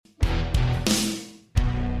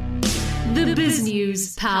The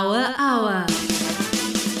BizNews Power Hour.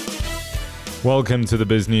 Welcome to the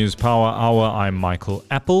BizNews Power Hour. I'm Michael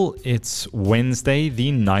Appel. It's Wednesday,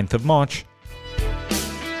 the 9th of March.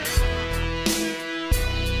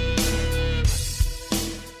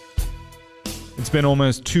 It's been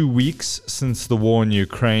almost 2 weeks since the war in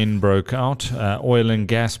Ukraine broke out. Oil and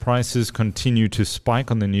gas prices continue to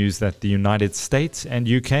spike on the news that the United States and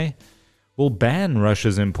UK will ban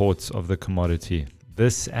Russia's imports of the commodity.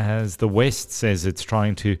 This as the West says it's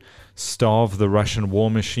trying to starve the Russian war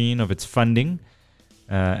machine of its funding,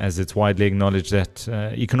 as it's widely acknowledged that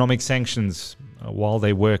economic sanctions, while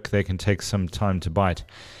they work, they can take some time to bite.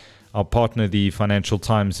 Our partner, the Financial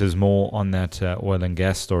Times, has more on that oil and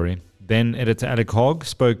gas story. Then editor Alec Hogg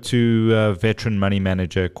spoke to veteran money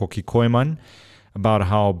manager Kokkie Kooyman about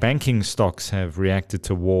how banking stocks have reacted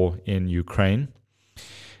to war in Ukraine.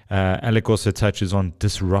 Alec also touches on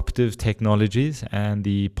disruptive technologies and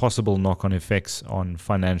the possible knock-on effects on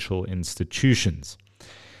financial institutions.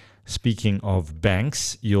 Speaking of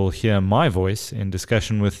banks, you'll hear my voice in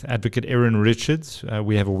discussion with Adv Erin Richards.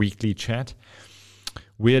 We have a weekly chat.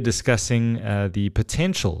 We're discussing the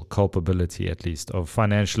potential culpability, at least, of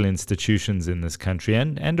financial institutions in this country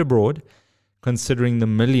and abroad, considering the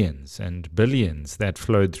millions and billions that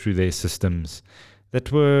flowed through their systems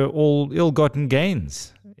that were all ill-gotten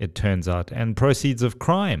gains, it turns out, and proceeds of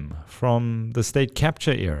crime from the state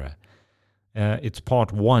capture era. It's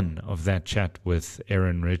part one of that chat with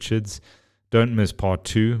Erin Richards. Don't miss part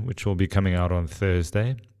two, which will be coming out on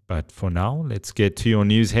Thursday. But for now, let's get to your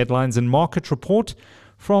news headlines and market report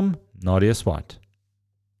from Nadia Swat.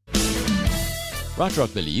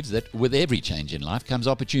 BrightRock believes that with every change in life comes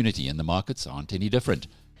opportunity, and the markets aren't any different.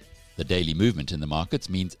 The daily movement in the markets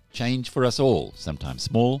means change for us all, sometimes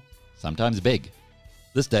small, sometimes big.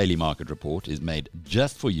 This daily market report is made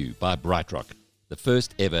just for you by BrightRock, the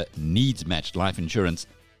first ever needs-matched life insurance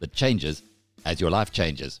that changes as your life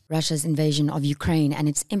changes. Russia's invasion of Ukraine and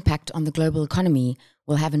its impact on the global economy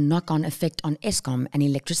will have a knock-on effect on Eskom and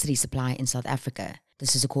electricity supply in South Africa.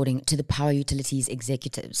 This is according to the power utilities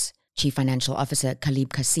executives. Chief Financial Officer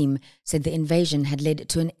Khalib Kasim said the invasion had led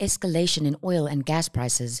to an escalation in oil and gas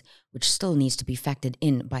prices, which still needs to be factored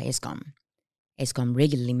in by Eskom. Eskom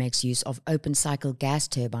regularly makes use of open-cycle gas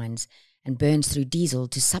turbines and burns through diesel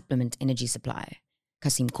to supplement energy supply.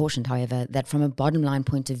 Kasim cautioned, however, that from a bottom-line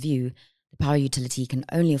point of view, the power utility can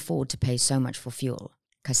only afford to pay so much for fuel.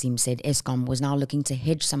 Kasim said Eskom was now looking to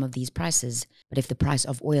hedge some of these prices, but if the price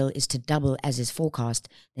of oil is to double as is forecast,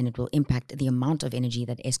 then it will impact the amount of energy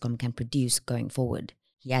that Eskom can produce going forward.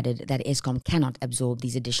 He added that Eskom cannot absorb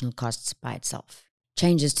these additional costs by itself.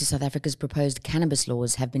 Changes to South Africa's proposed cannabis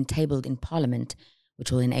laws have been tabled in Parliament,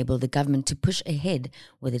 which will enable the government to push ahead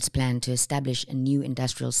with its plan to establish a new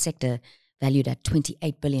industrial sector valued at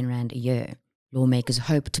 28 billion rand a year. Lawmakers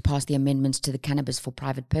hope to pass the amendments to the Cannabis for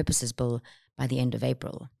Private Purposes Bill by the end of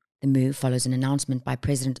April. The move follows an announcement by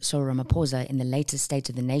President Cyril Ramaphosa in the latest State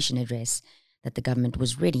of the Nation address that the government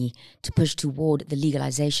was ready to push toward the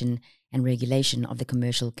legalization and regulation of the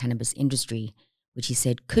commercial cannabis industry, which he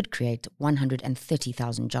said could create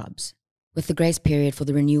 130,000 jobs. With the grace period for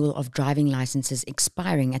the renewal of driving licenses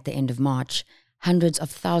expiring at the end of March, hundreds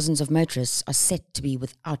of thousands of motorists are set to be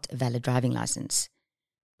without a valid driving license.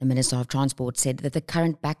 The Minister of Transport said that the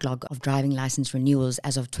current backlog of driving license renewals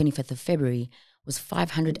as of 25th of February was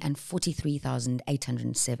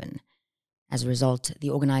 543,807. As a result, the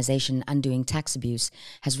organisation Undoing Tax Abuse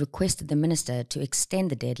has requested the Minister to extend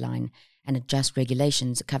the deadline and adjust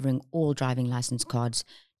regulations covering all driving licence cards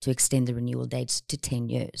to extend the renewal dates to 10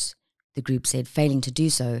 years. The group said failing to do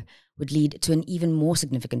so would lead to an even more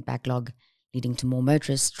significant backlog, leading to more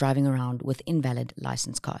motorists driving around with invalid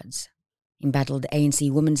licence cards. Embattled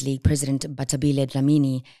ANC Women's League President Batabile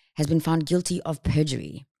Dlamini has been found guilty of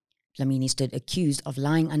perjury. Dlamini stood accused of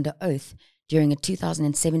lying under oath during a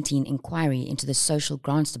 2017 inquiry into the social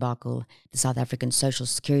grants debacle, the South African Social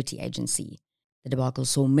Security Agency. The debacle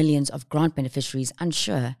saw millions of grant beneficiaries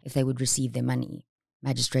unsure if they would receive their money.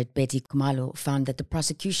 Magistrate Betty Khumalo found that the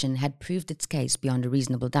prosecution had proved its case beyond a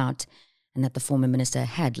reasonable doubt and that the former minister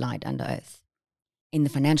had lied under oath. In the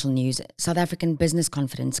financial news, South African business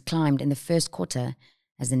confidence climbed in the first quarter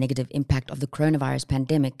as the negative impact of the coronavirus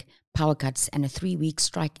pandemic, power cuts, and a 3-week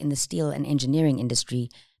strike in the steel and engineering industry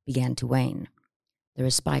began to wane. The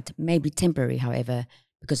respite may be temporary, however,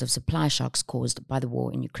 because of supply shocks caused by the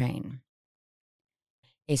war in Ukraine.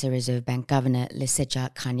 SA Reserve Bank Governor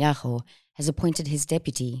Lesetja Kganyago has appointed his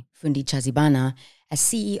deputy, Fundi Chazibana, as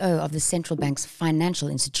CEO of the central bank's financial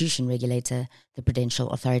institution regulator, the Prudential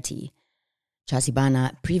Authority.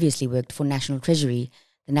 Chazibana previously worked for National Treasury,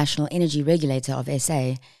 the national energy regulator of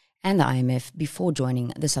SA, and the IMF before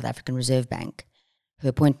joining the South African Reserve Bank. Her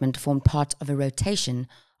appointment formed part of a rotation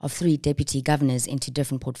of 3 deputy governors into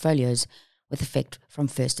different portfolios with effect from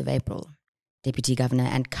 1st of April. Deputy Governor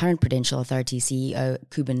and current Prudential Authority CEO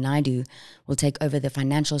Kooyman Naidoo will take over the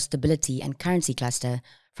Financial Stability and Currency Cluster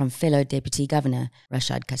from fellow Deputy Governor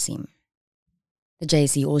Rashad Kassim. The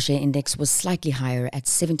JSE All-Share Index was slightly higher at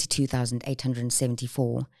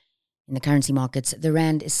 72,874. In the currency markets, the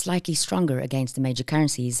rand is slightly stronger against the major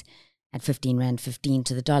currencies at 15 Rand 15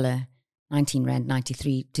 to the dollar, 19 Rand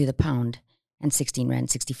 93 to the pound, and 16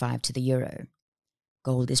 Rand 65 to the euro.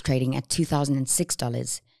 Gold is trading at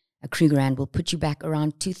 $2,006. A Kruger Rand will put you back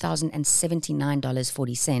around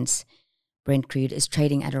 $2,079.40. Brent crude is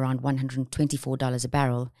trading at around $124 a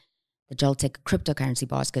barrel. The Joltec cryptocurrency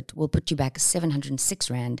basket will put you back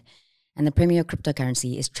 706 Rand, and the premier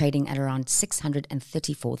cryptocurrency is trading at around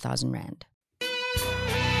 634,000 Rand.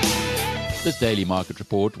 This daily market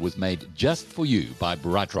report was made just for you by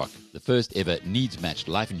BrightRock, the first ever needs-matched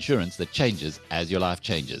life insurance that changes as your life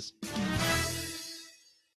changes.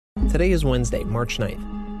 Today is Wednesday, March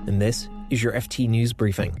 9th, and this is your FT News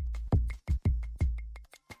Briefing.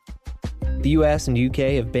 The US and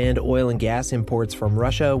UK have banned oil and gas imports from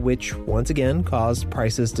Russia, which once again caused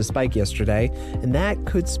prices to spike yesterday, and that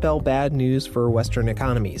could spell bad news for Western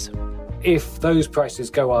economies. If those prices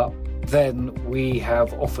go up, then we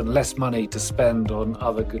have often less money to spend on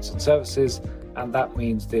other goods and services, and that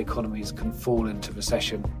means the economies can fall into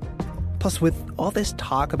recession. Plus, with all this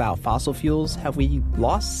talk about fossil fuels, have we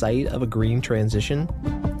lost sight of a green transition?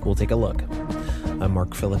 We'll take a look. I'm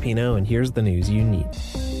Mark Filipino, and here's the news you need.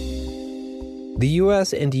 The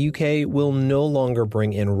US and UK will no longer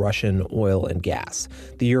bring in Russian oil and gas.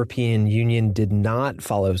 The European Union did not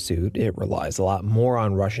follow suit. It relies a lot more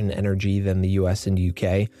on Russian energy than the US and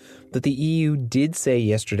UK. But the EU did say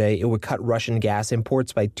yesterday it would cut Russian gas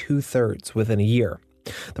imports by 2/3 within a year.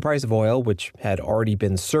 The price of oil, which had already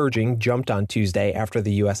been surging, jumped on Tuesday after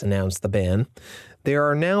the U.S. announced the ban. There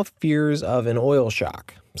are now fears of an oil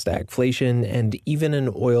shock, stagflation, and even an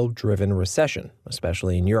oil-driven recession,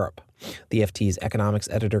 especially in Europe. The FT's economics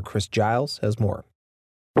editor Chris Giles has more.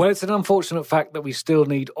 Well, it's an unfortunate fact that we still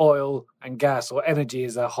need oil and gas, or energy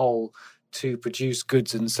as a whole, to produce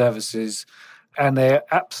goods and services, and they're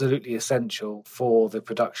absolutely essential for the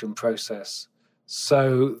production process.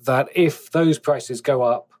 So that if those prices go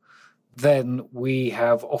up, then we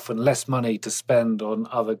have often less money to spend on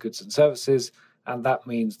other goods and services, and that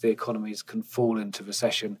means the economies can fall into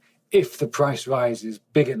recession if the price rise is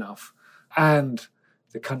big enough and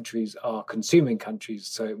the countries are consuming countries,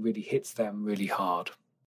 so it really hits them really hard.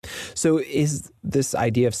 So is this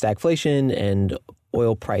idea of stagflation and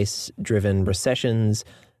oil price-driven recessions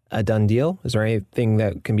a done deal? Is there anything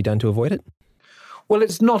that can be done to avoid it? Well,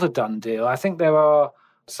 it's not a done deal. I think there are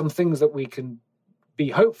some things that we can be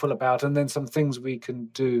hopeful about and then some things we can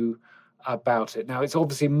do about it. Now, it's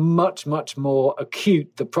obviously much, much more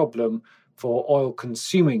acute, the problem, for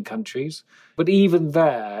oil-consuming countries. But even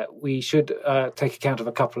there, we should take account of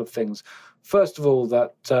a couple of things. First of all,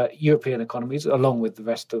 that European economies, along with the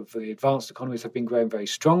rest of the advanced economies, have been growing very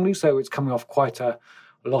strongly. So it's coming off quite a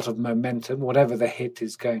lot of momentum, whatever the hit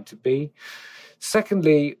is going to be.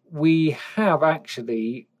 Secondly, we have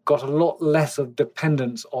actually got a lot less of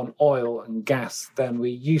dependence on oil and gas than we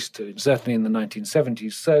used to, certainly in the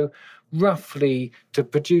 1970s. So roughly, to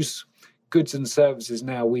produce goods and services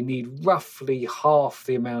now, we need roughly half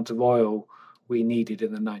the amount of oil we needed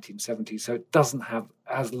in the 1970s. So it doesn't have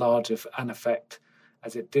as large of an effect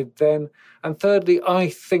as it did then. And thirdly, I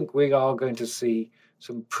think we are going to see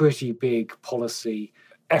some pretty big policy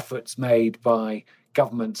efforts made by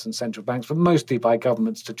governments and central banks, but mostly by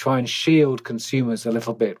governments, to try and shield consumers a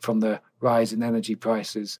little bit from the rise in energy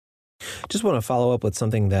prices. Just want to follow up with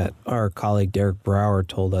something that our colleague Derek Brower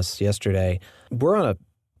told us yesterday. We're on a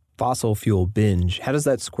fossil fuel binge. How does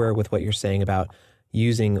that square with what you're saying about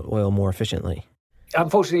using oil more efficiently?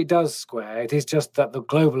 Unfortunately, it does square. It is just that the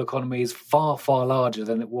global economy is far, far larger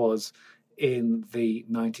than it was in the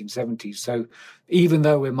 1970s. So even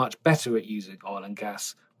though we're much better at using oil and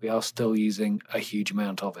gas, we are still using a huge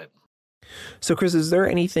amount of it. So, Chris, is there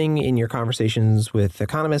anything in your conversations with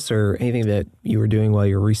economists or anything that you were doing while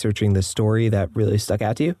you're researching this story that really stuck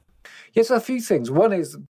out to you? Yes, a few things. One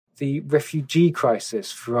is the refugee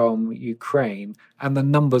crisis from Ukraine, and the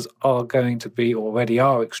numbers are going to be, already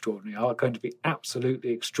are extraordinary, are going to be absolutely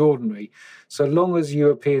extraordinary. So long as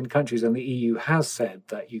European countries and the EU has said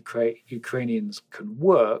that Ukrainians can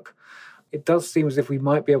work, it does seem as if we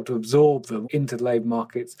might be able to absorb them into the labour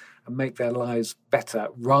markets and make their lives better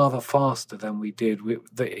rather faster than we did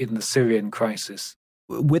in the Syrian crisis.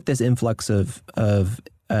 With this influx of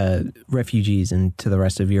refugees into the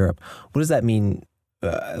rest of Europe. What does that mean,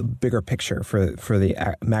 bigger picture for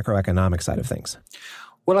the macroeconomic side of things?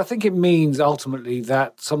 Well, I think it means ultimately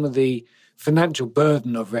that some of the financial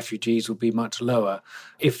burden of refugees will be much lower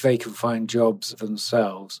if they can find jobs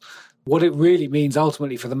themselves. What it really means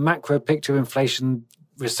ultimately for the macro picture, inflation,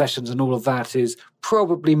 recessions and all of that is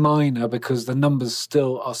probably minor because the numbers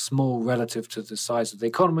still are small relative to the size of the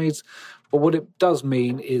economies. But what it does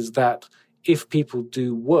mean is that if people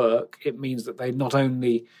do work, it means that they not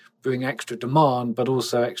only bring extra demand, but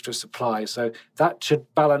also extra supply. So that should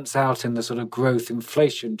balance out in the sort of growth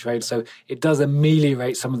inflation trade. So it does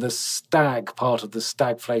ameliorate some of the part of the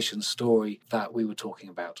stagflation story that we were talking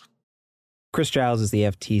about. Chris Giles is the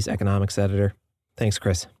FT's economics editor. Thanks,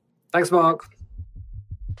 Chris. Thanks, Mark.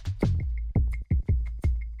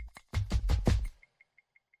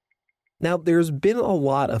 Now, there's been a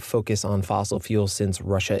lot of focus on fossil fuels since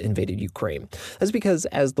Russia invaded Ukraine. That's because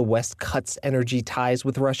as the West cuts energy ties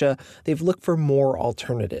with Russia, they've looked for more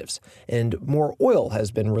alternatives. And more oil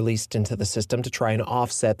has been released into the system to try and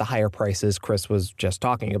offset the higher prices Chris was just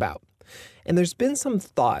talking about. And there's been some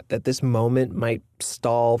thought that this moment might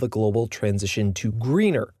stall the global transition to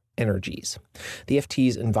greener energies. The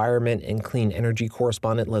FT's environment and clean energy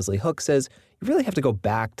correspondent Leslie Hook says you really have to go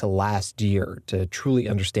back to last year to truly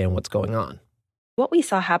understand what's going on. What we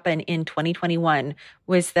saw happen in 2021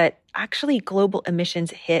 was that actually global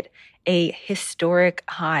emissions hit a historic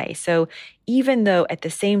high. So even though at the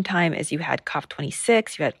same time as you had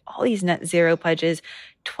COP26, you had all these net zero pledges,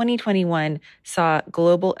 2021 saw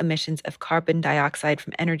global emissions of carbon dioxide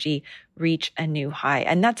from energy reach a new high.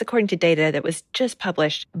 And that's according to data that was just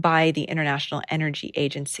published by the International Energy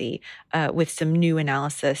Agency with some new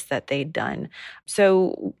analysis that they'd done.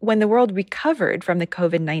 So when the world recovered from the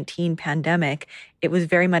COVID-19 pandemic, it was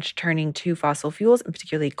very much turning to fossil fuels, and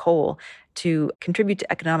particularly coal, to contribute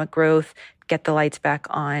to economic growth, get the lights back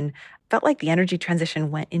on. Felt like the energy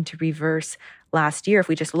transition went into reverse last year if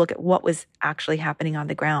we just look at what was actually happening on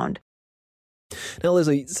the ground. Now,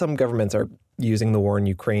 Leslie, some governments are using the war in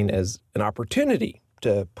Ukraine as an opportunity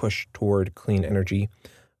to push toward clean energy.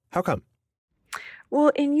 How come?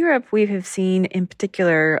 Well, in Europe, we have seen in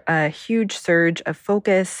particular a huge surge of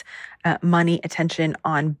focus, money, attention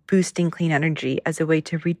on boosting clean energy as a way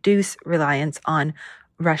to reduce reliance on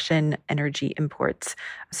Russian energy imports.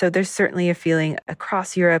 So there's certainly a feeling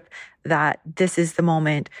across Europe that this is the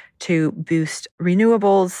moment to boost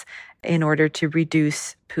renewables in order to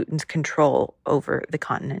reduce Putin's control over the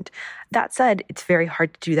continent. That said, it's very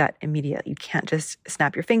hard to do that immediately. You can't just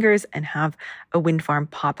snap your fingers and have a wind farm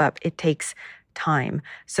pop up. It takes time.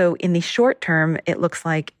 So in the short term, it looks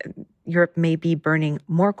like Europe may be burning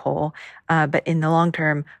more coal, but in the long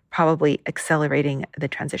term, probably accelerating the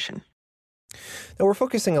transition. Now, we're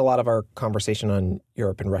focusing a lot of our conversation on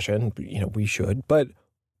Europe and Russia, and we should. But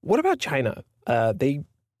what about China? They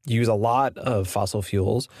use a lot of fossil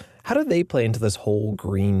fuels. How do they play into this whole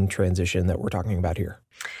green transition that we're talking about here?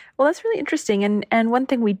 Well, that's really interesting. And one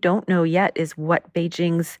thing we don't know yet is what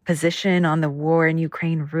Beijing's position on the war in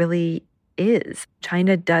Ukraine really is.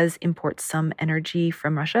 China does import some energy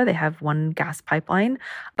from Russia. They have one gas pipeline,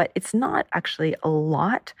 but it's not actually a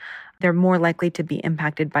lot. They're more likely to be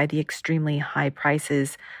impacted by the extremely high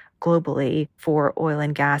prices globally for oil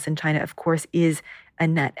and gas. And China, of course, is a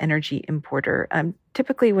net energy importer.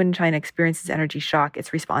 Typically, when China experiences energy shock,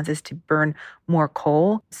 its response is to burn more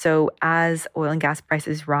coal. So as oil and gas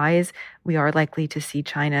prices rise, we are likely to see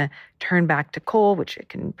China turn back to coal, which it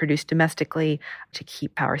can produce domestically, to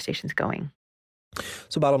keep power stations going.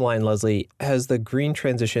 So bottom line, Leslie, has the green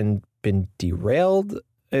transition been derailed?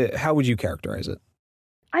 How would you characterize it?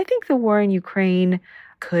 I think the war in Ukraine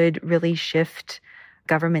could really shift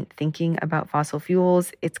government thinking about fossil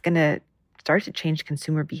fuels. It's going to start to change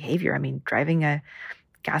consumer behavior. I mean, driving a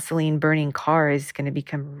gasoline-burning car is going to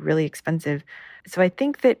become really expensive. So I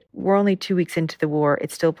think that we're only 2 weeks into the war.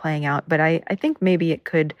 It's still playing out, but I think maybe it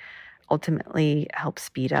could ultimately help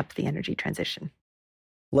speed up the energy transition.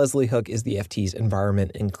 Leslie Hook is the FT's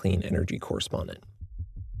environment and clean energy correspondent.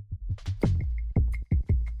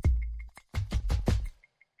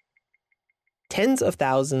 Tens of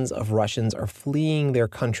thousands of Russians are fleeing their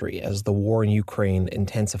country as the war in Ukraine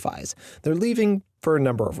intensifies. They're leaving for a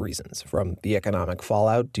number of reasons, from the economic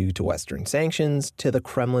fallout due to Western sanctions to the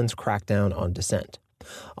Kremlin's crackdown on dissent.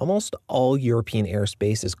 Almost all European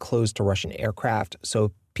airspace is closed to Russian aircraft,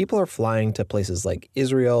 so people are flying to places like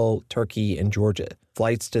Israel, Turkey, and Georgia.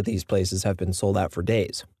 Flights to these places have been sold out for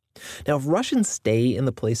days. Now, if Russians stay in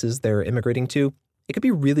the places they're immigrating to, it could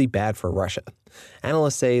be really bad for Russia.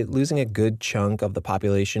 Analysts say losing a good chunk of the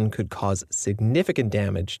population could cause significant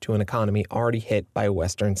damage to an economy already hit by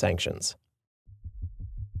Western sanctions.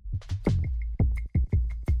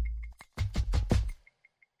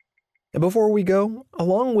 And before we go,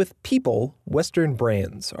 along with people, Western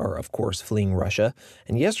brands are, of course, fleeing Russia.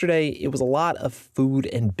 And yesterday, it was a lot of food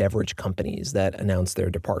and beverage companies that announced their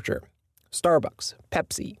departure. Starbucks,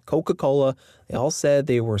 Pepsi, Coca-Cola, they all said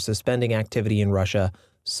they were suspending activity in Russia.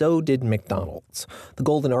 So did McDonald's. The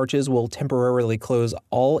Golden Arches will temporarily close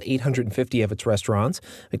all 850 of its restaurants.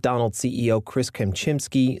 McDonald's CEO Chris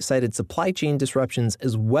Kempczinski cited supply chain disruptions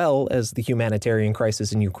as well as the humanitarian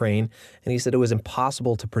crisis in Ukraine, and he said it was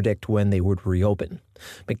impossible to predict when they would reopen.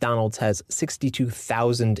 McDonald's has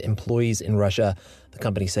 62,000 employees in Russia. The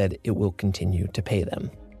company said it will continue to pay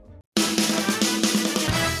them.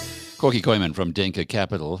 Kokkie Kooyman from Denker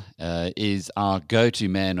Capital is our go-to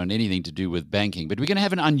man on anything to do with banking. But we're going to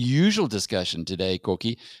have an unusual discussion today,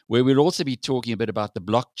 Kokkie, where we'll also be talking a bit about the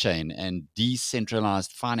blockchain and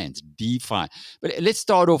decentralized finance, DeFi. But let's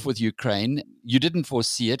start off with Ukraine. You didn't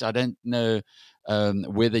foresee it. I don't know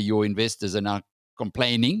whether your investors are now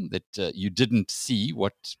complaining that you didn't see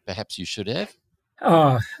what perhaps you should have.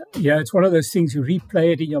 Yeah, it's one of those things you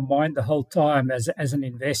replay it in your mind the whole time as an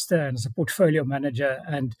investor and as a portfolio manager.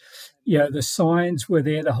 And, the signs were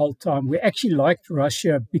there the whole time. We actually liked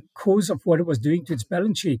Russia because of what it was doing to its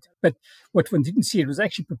balance sheet. But what one didn't see, it was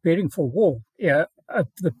actually preparing for war.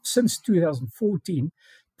 Since 2014,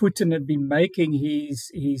 Putin had been making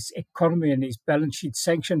his economy and his balance sheet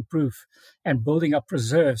sanction-proof and building up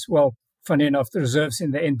reserves. Well, funny enough, the reserves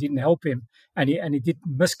in the end didn't help him, and he did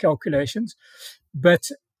miscalculations. But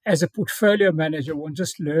as a portfolio manager, one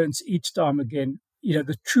just learns each time again,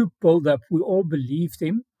 the true build-up, we all believed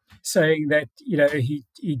him, saying that,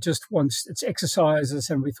 he just wants its exercises,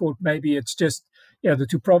 and we thought maybe it's just, the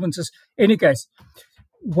two provinces. In any case,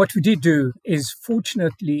 what we did do is,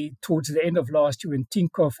 fortunately, towards the end of last year, when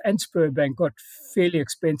Tinkoff and Sberbank got fairly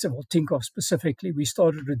expensive, or Tinkoff specifically, we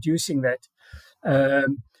started reducing that.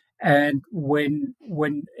 And when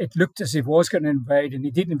it looked as if it was going to invade, and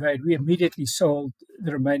it did invade, we immediately sold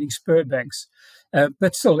the remaining Sberbanks.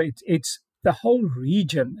 But still, it's the whole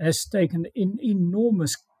region has taken an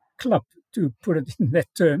enormous club, to put it in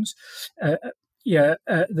that terms.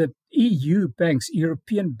 The EU banks,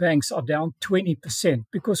 European banks, are down 20%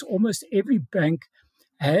 because almost every bank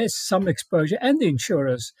has some exposure, and the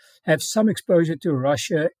insurers have some exposure to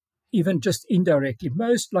Russia, even just indirectly.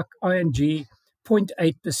 Most, like ING,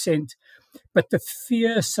 0.8%. But the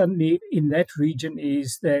fear suddenly in that region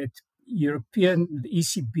is that the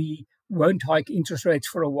ECB won't hike interest rates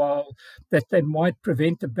for a while, that they might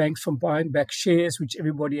prevent the banks from buying back shares, which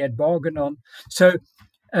everybody had bargained on. So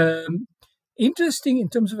interesting in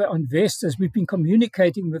terms of our investors. We've been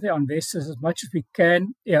communicating with our investors as much as we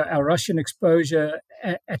can. Our Russian exposure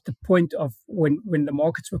at the point of when the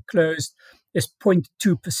markets were closed is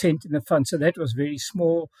 0.2% in the fund. So that was very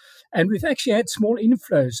small. And we've actually had small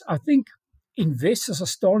inflows. I think investors are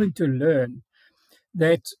starting to learn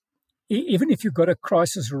that even if you got a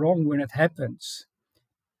crisis wrong when it happens,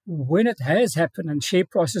 when it has happened and share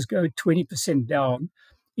prices go 20% down,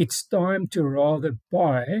 it's time to rather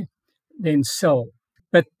buy than sell.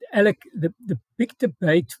 But Alec, the big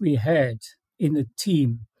debate we had in the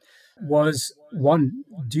team was, one,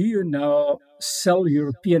 do you now sell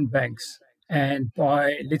European banks and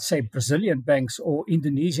buy, let's say, Brazilian banks or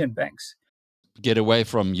Indonesian banks? Get away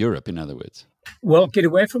from Europe, in other words. Well, get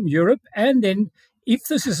away from Europe. And then if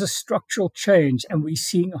this is a structural change and we're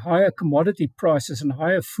seeing higher commodity prices and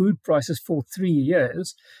higher food prices for 3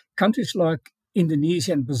 years, countries like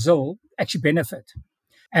Indonesia and Brazil actually benefit.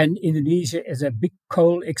 And Indonesia is a big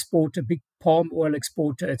coal exporter, big palm oil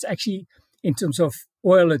exporter. It's actually, in terms of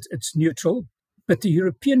oil, it's neutral. But the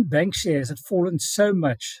European bank shares have fallen so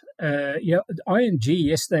much. ING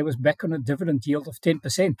yesterday was back on a dividend yield of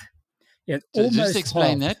 10%. So just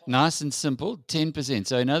explain that. Nice and simple, 10%.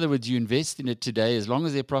 So in other words, you invest in it today, as long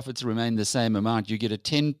as their profits remain the same amount, you get a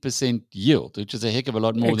 10% yield, which is a heck of a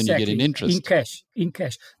lot more than you get in interest. In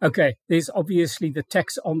cash. Okay, there's obviously the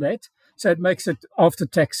tax on that. So it makes it, after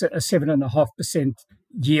tax, a 7.5%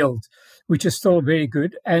 yield, which is still very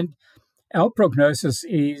good. And our prognosis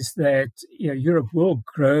is that Europe will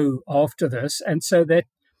grow after this. And so that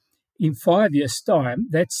in 5 years' time,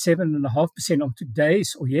 that 7.5% on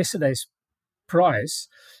today's or yesterday's price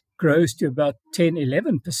grows to about 10,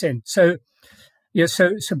 11%. So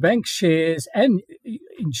bank shares and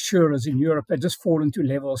insurers in Europe have just fallen to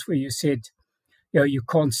levels where you said, you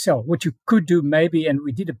can't sell. What you could do maybe, and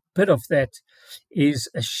we did a bit of that, is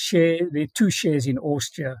a share. There are two shares in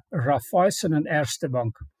Austria, Raiffeisen and Erste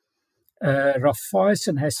Bank.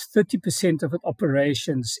 Raiffeisen has 30% of its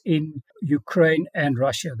operations in Ukraine and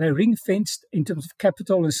Russia. They're ring-fenced in terms of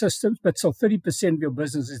capital and systems, but so 30% of your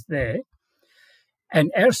business is there.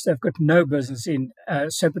 And Erste have got no business in.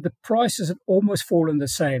 But the prices have almost fallen the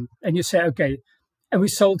same. And you say, okay, and we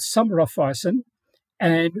sold some Raiffeisen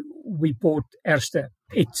and we bought Erste.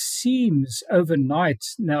 It seems overnight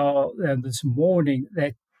now, this morning,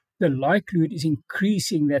 that the likelihood is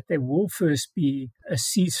increasing that there will first be a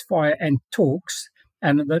ceasefire and talks.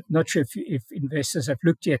 And I'm not sure if investors have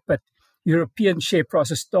looked yet, but European share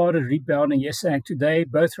prices started rebounding yesterday and today.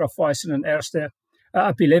 Both Raiffeisen and Erste are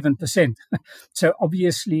up 11%. So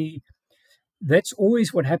obviously, that's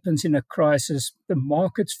always what happens in a crisis. The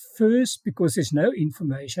markets first, because there's no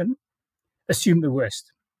information, assume the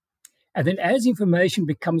worst. And then as information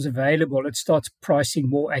becomes available, it starts pricing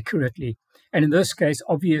more accurately. And in this case,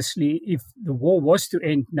 obviously, if the war was to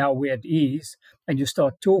end now we're at ease and you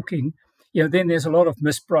start talking, then there's a lot of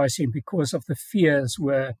mispricing because of the fears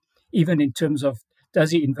were, even in terms of,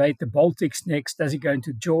 does he invade the Baltics next? Does he go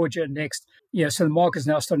into Georgia next? So the market's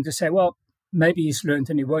now starting to say, well, maybe he's learned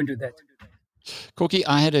and he won't do that. Kokkie,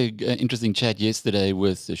 I had an interesting chat yesterday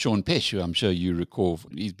with Sean Pesh, who I'm sure you recall.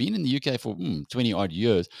 He's been in the UK for 20-odd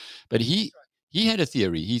years, but he had a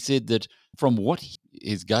theory. He said that from what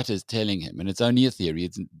his gut is telling him, and it's only a theory,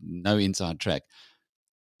 it's no inside track,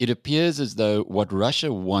 it appears as though what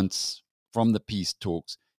Russia wants from the peace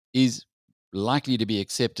talks is likely to be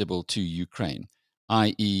acceptable to Ukraine,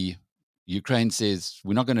 i.e., Ukraine says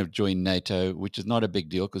we're not going to join NATO, which is not a big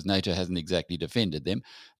deal because NATO hasn't exactly defended them.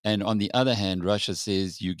 And on the other hand, Russia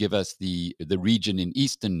says you give us the region in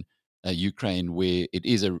eastern Ukraine where it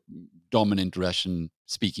is a dominant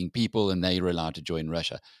Russian-speaking people and they are allowed to join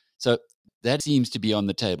Russia. So that seems to be on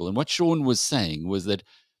the table. And what Sean was saying was that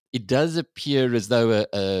it does appear as though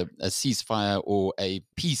a ceasefire or a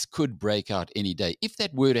peace could break out any day. If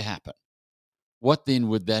that were to happen, what then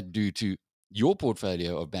would that do to your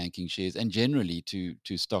portfolio of banking shares and generally to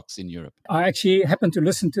stocks in Europe? I actually happened to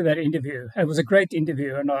listen to that interview. It was a great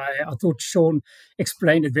interview, and I thought Sean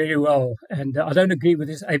explained it very well. And I don't agree with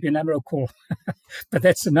his ABN AMRO call, but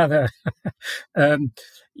that's another. There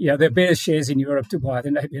are better shares in Europe to buy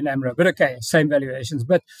than ABN AMRO. But okay, same valuations.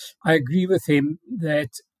 But I agree with him that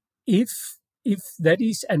if that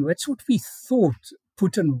is, and that's what we thought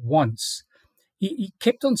Putin wants, he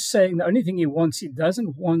kept on saying the only thing he wants, he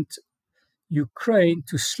doesn't want Ukraine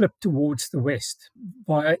to slip towards the West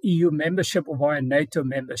via EU membership or via NATO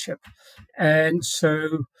membership. And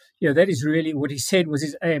so, that is really what he said was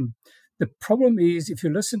his aim. The problem is, if you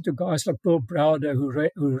listen to guys like Bill Browder,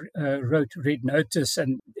 who wrote Red Notice,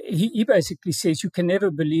 and he basically says you can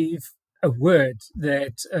never believe a word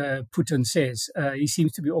that Putin says. He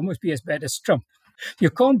seems to almost be as bad as Trump. You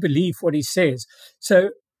can't believe what he says. So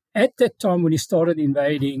at that time when he started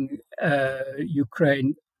invading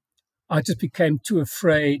Ukraine, I just became too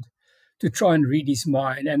afraid to try and read his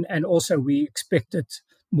mind. And also we expected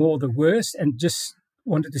more the worst and just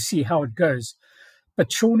wanted to see how it goes.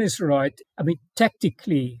 But Sean is right. I mean,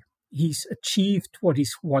 tactically, he's achieved what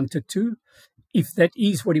he's wanted to, if that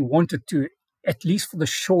is what he wanted to, at least for the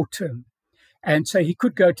short term. And so he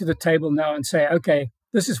could go to the table now and say, okay,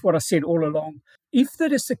 this is what I said all along. If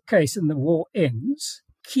that is the case and the war ends,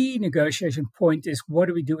 key negotiation point is, what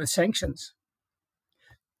do we do with sanctions?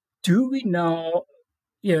 Do we now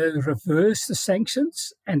reverse the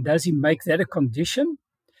sanctions? And does he make that a condition?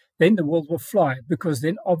 Then the world will fly, because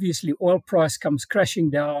then obviously oil price comes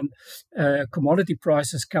crashing down, commodity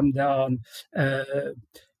prices come down,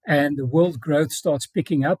 and the world growth starts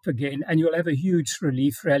picking up again, and you'll have a huge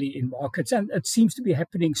relief rally in markets. And it seems to be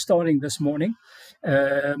happening starting this morning.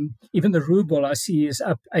 Even the ruble, I see, is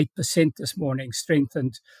up 8% this morning,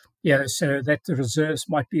 strengthened, so that the reserves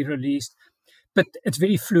might be released. But it's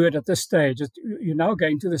very fluid at this stage. You're now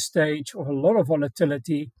going to the stage of a lot of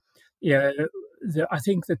volatility. I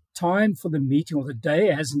think the time for the meeting or the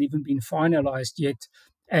day hasn't even been finalized yet.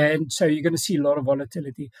 And so you're going to see a lot of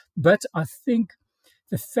volatility. But I think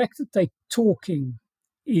the fact that they're talking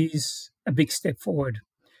is a big step forward.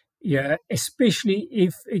 Especially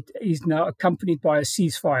if it is now accompanied by a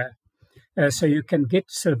ceasefire. So you can get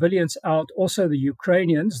civilians out. Also, the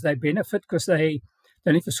Ukrainians, they benefit because they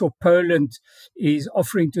Then if you saw Poland is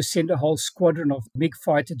offering to send a whole squadron of MiG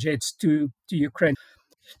fighter jets to Ukraine.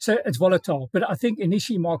 So it's volatile. But I think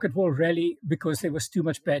initially market will rally because there was too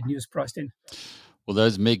much bad news priced in. Well,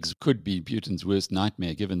 those MiGs could be Putin's worst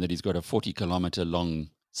nightmare, given that he's got a 40-kilometer long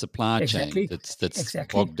supply Exactly. chain that's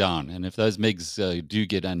Exactly. bogged down. And if those MiGs do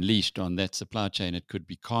get unleashed on that supply chain, it could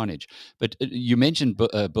be carnage. But you mentioned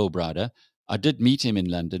Bill Browder. I did meet him in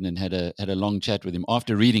London and had a long chat with him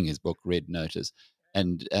after reading his book, Red Notice.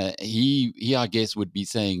 And he, I guess, would be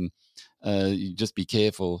saying, just be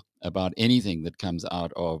careful about anything that comes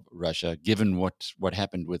out of Russia, given what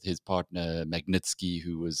happened with his partner Magnitsky,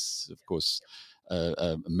 who was, of course,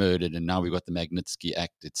 murdered, and now we've got the Magnitsky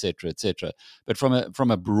Act, etc., etc. But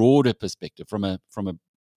from a broader perspective, from a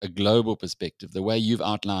global perspective, the way you've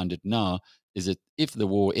outlined it now is that if the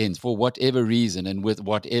war ends for whatever reason and with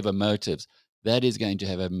whatever motives, that is going to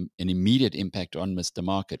have an immediate impact on Mr.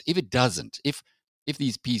 Market. If it doesn't, if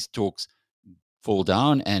these peace talks fall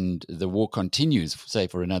down and the war continues, say,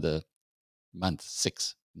 for another month,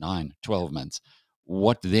 6, 9, 12 months,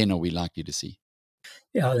 what then are we likely to see?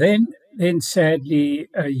 Yeah, then sadly,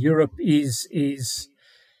 Europe is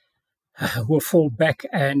will fall back,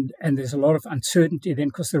 and there's a lot of uncertainty then,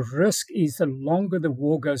 because the risk is the longer the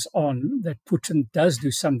war goes on that Putin does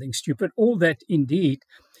do something stupid. All that indeed,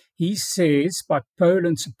 he says, by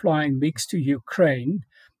Poland supplying MiGs to Ukraine,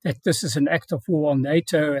 that this is an act of war on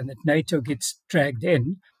NATO and that NATO gets dragged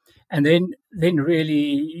in. And then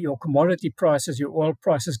really your commodity prices, your oil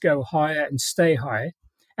prices go higher and stay high,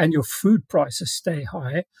 and your food prices stay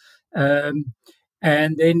high.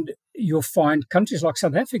 And then you'll find countries like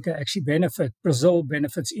South Africa actually benefit, Brazil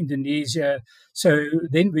benefits, Indonesia. So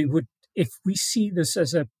then we would, if we see this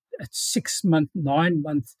as a 6-month,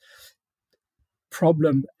 9-month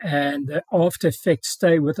problem and the after effects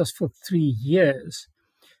stay with us for 3 years,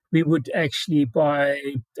 we would actually buy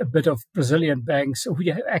a bit of Brazilian banks. We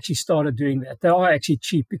have actually started doing that. They are actually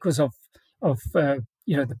cheap because of the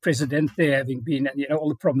president there having been, and all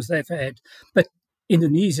the problems they've had. But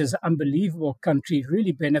Indonesia is an unbelievable country; it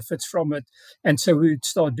really benefits from it, and so we would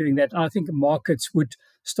start doing that. And I think markets would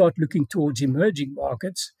start looking towards emerging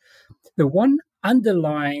markets. The one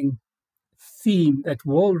underlying theme that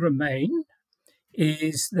will remain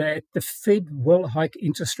is that the Fed will hike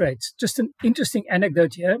interest rates. Just an interesting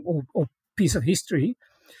anecdote here, or piece of history.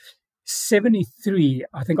 73,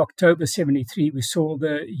 I think October 73, we saw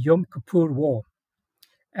the Yom Kippur War.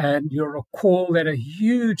 And you'll recall that a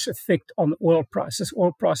huge effect on oil prices.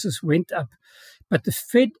 Oil prices went up. But the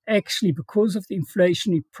Fed actually, because of the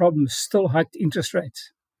inflationary problems, still hiked interest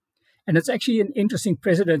rates. And it's actually an interesting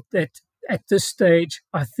precedent that at this stage,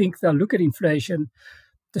 I think they'll look at inflation.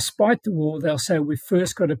 Despite the war, they'll say we've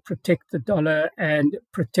first got to protect the dollar and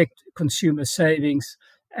protect consumer savings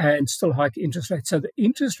and still hike interest rates. So the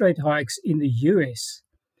interest rate hikes in the US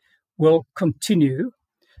will continue.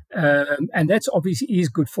 And that's obviously is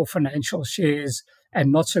good for financial shares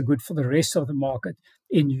and not so good for the rest of the market.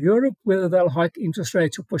 In Europe, whether they'll hike interest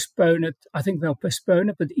rates or postpone it, I think they'll postpone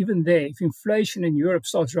it. But even there, if inflation in Europe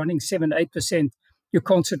starts running 7-8%, you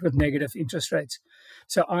can't sit with negative interest rates.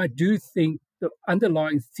 So I do think the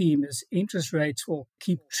underlying theme is interest rates will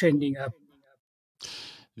keep trending up.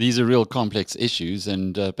 These are real complex issues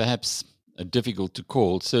and perhaps difficult to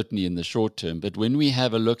call, certainly in the short term. But when we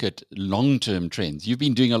have a look at long-term trends, you've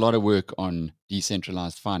been doing a lot of work on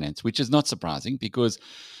decentralized finance, which is not surprising because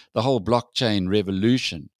the whole blockchain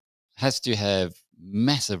revolution has to have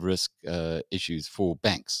massive risk issues for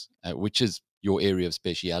banks, which is your area of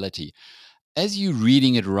speciality. As you're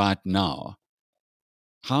reading it right now,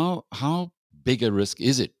 how big a risk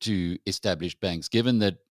is it to established banks, given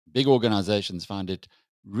that big organizations find it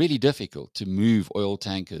really difficult to move oil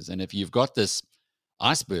tankers? And if you've got this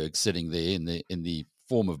iceberg sitting there in the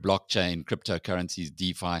form of blockchain, cryptocurrencies,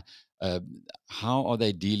 DeFi, how are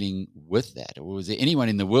they dealing with that? Or is there anyone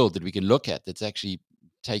in the world that we can look at that's actually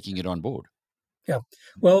taking it on board? Yeah,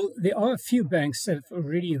 well, there are a few banks that have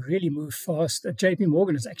already really moved fast. JP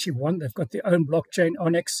Morgan is actually one. They've got their own blockchain,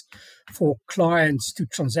 Onyx, for clients to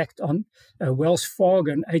transact on. Wells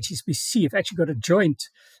Fargo and HSBC have actually got a joint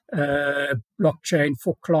blockchain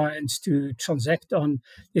for clients to transact on.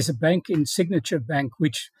 There's a bank in Signature Bank,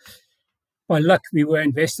 which by luck we were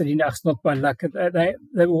invested in, not by luck. They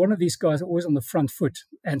were one of these guys always on the front foot.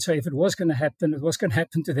 And so if it was going to happen, it was going to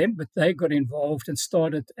happen to them, but they got involved and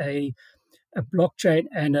started a blockchain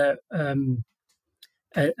and a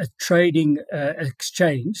trading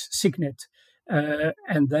exchange, Signet,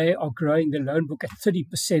 and they are growing their loan book at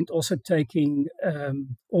 30%, also taking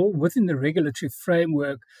all within the regulatory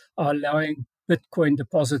framework, are allowing Bitcoin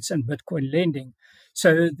deposits and Bitcoin lending.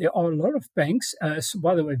 So there are a lot of banks. So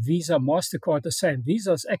by the way, Visa, MasterCard, the same.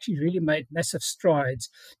 Visa's actually really made massive strides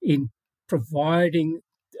in providing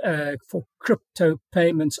for crypto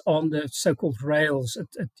payments on the so-called rails,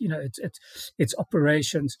 its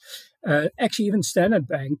operations. Actually, even Standard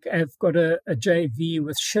Bank have got a JV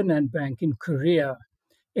with Shinhan Bank in Korea,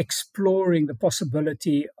 exploring the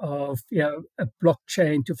possibility of a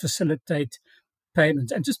blockchain to facilitate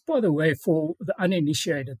payments. And just by the way, for the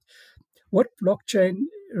uninitiated, what blockchain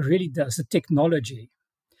really does, the technology,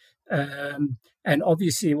 and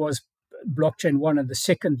obviously was blockchain 1, and the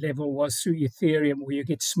second level was through Ethereum, where you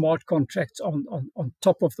get smart contracts on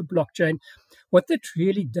top of the blockchain. What that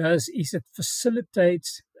really does is it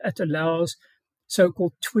facilitates, it allows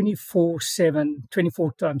so-called 24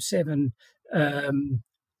 times 7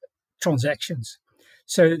 transactions.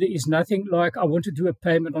 So there is nothing like, I want to do a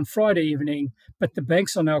payment on Friday evening, but the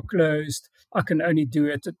banks are now closed. I can only do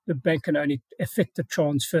it. The bank can only effect the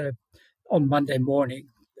transfer on Monday morning.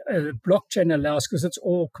 Blockchain allows, because it's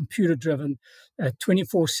all computer driven,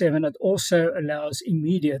 24/7. It also allows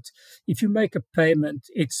immediate. If you make a payment,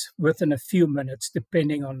 it's within a few minutes,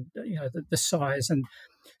 depending on the size, and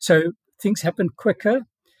so things happen quicker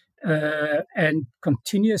and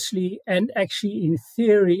continuously, and actually, in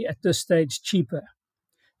theory, at this stage, cheaper.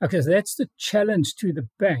 Because that's the challenge to the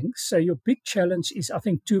banks. So your big challenge is, I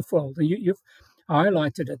think, twofold. You've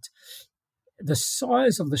highlighted it. The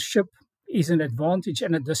size of the ship is an advantage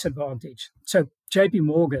and a disadvantage. So JP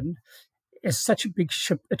Morgan is such a big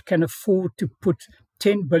ship, it can afford to put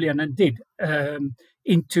 10 billion, and did,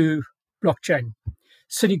 into blockchain.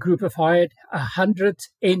 Citigroup have hired 100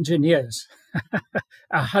 engineers,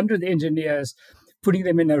 100 engineers, putting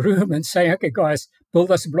them in a room and saying, okay, guys, build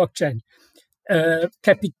us a blockchain.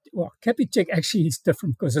 Capitec actually is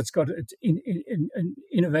different because it's got in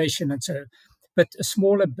innovation, and so, but a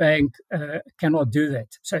smaller bank cannot do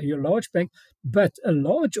that. So you're a large bank, but a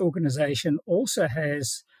large organization also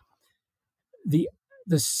has the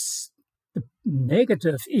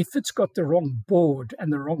negative. If it's got the wrong board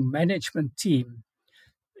and the wrong management team,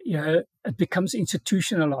 it becomes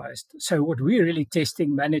institutionalized. So what we're really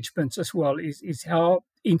testing management as well is how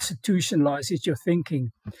institutionalized is your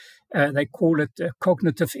thinking. They call it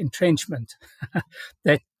cognitive entrenchment.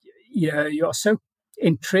 That you are so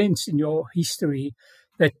entrenched in your history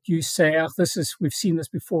that you say, we've seen this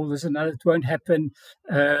before, there's another, it won't happen.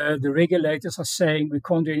 The regulators are saying we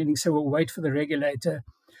can't do anything, so we'll wait for the regulator.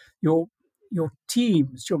 Your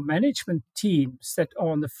teams, your management teams that are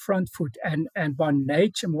on the front foot and by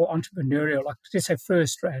nature more entrepreneurial, like let's say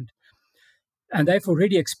FirstRand, and they've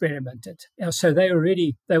already experimented. So they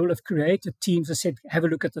will have created teams that said, have a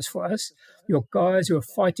look at this for us. Your guys who are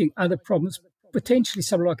fighting other problems, potentially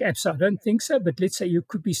something like Appel, I don't think so, but let's say you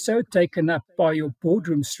could be so taken up by your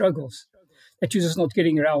boardroom struggles that you're just not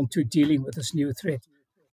getting around to dealing with this new threat.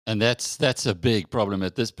 And that's a big problem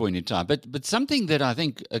at this point in time. But something that I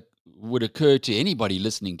think would occur to anybody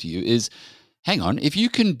listening to you is, hang on, if you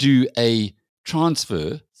can do a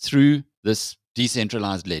transfer through this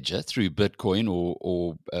decentralized ledger, through Bitcoin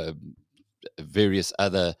or various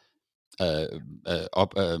other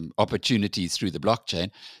opportunities through the blockchain,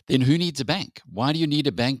 then who needs a bank? Why do you need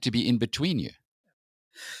a bank to be in between you?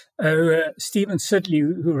 Stephen Sidley,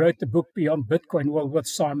 who wrote the book Beyond Bitcoin, with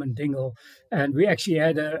Simon Dingle, and we actually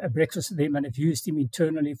had a breakfast with him and have used him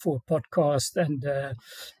internally for a podcast,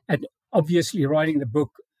 and obviously writing the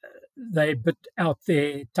book, they bit out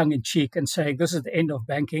their tongue in cheek and saying this is the end of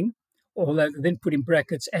banking, although they then put in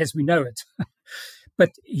brackets as we know it.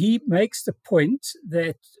 But he makes the point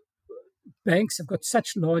that banks have got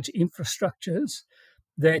such large infrastructures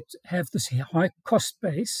that have this high cost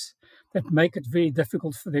base that make it very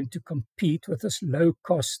difficult for them to compete with this low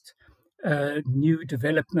cost new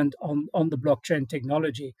development on the blockchain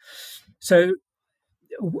technology. So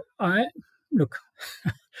I'm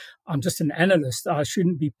just an analyst. I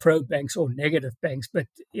shouldn't be pro banks or negative banks, but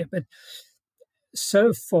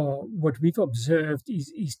so far what we've observed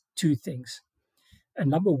is two things. And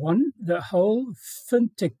number one, the whole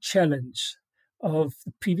fintech challenge of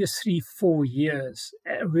the previous 3-4 years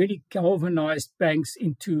really galvanized banks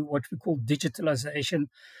into what we call digitalization.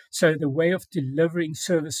 So the way of delivering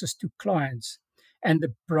services to clients. And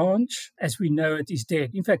the branch, as we know it, is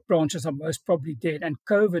dead. In fact, branches are most probably dead. And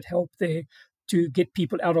COVID helped there to get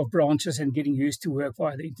people out of branches and getting used to work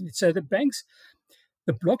via the internet. So the banks,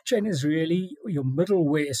 the blockchain is really your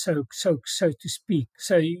middleware, so to speak.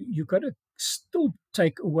 So you've got to still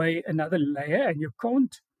take away another layer, and you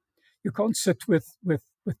can't sit with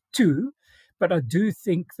two. But I do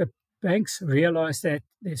think the banks realize that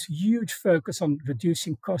there's huge focus on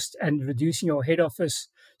reducing costs and reducing your head office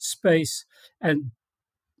space, and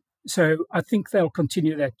So I think they'll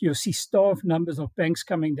continue that. You'll see staff numbers of banks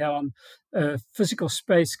coming down, physical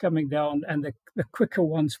space coming down, and the quicker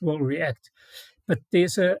ones will react. But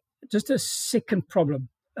there's just a second problem.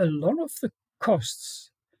 A lot of the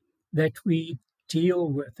costs that we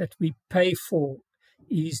deal with, that we pay for,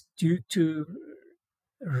 is due to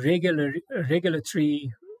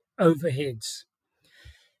regulatory overheads.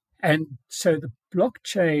 And so the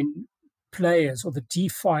blockchain players, or the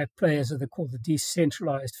DeFi players, as they call the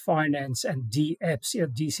decentralized finance and DApps,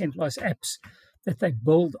 decentralized apps that they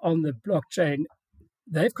build on the blockchain,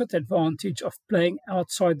 they've got the advantage of playing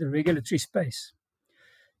outside the regulatory space.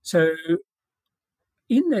 So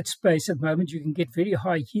in that space at the moment, you can get very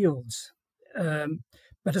high yields,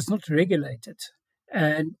 but it's not regulated.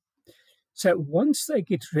 And so once they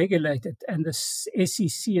get regulated, and the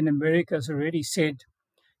SEC in America has already said,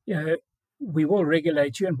 we will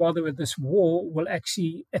regulate you. And by the way, this war will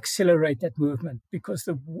actually accelerate that movement, because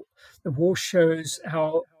the war shows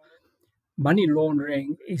how money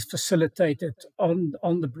laundering is facilitated on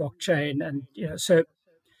the blockchain. And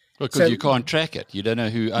because you can't track it. You don't know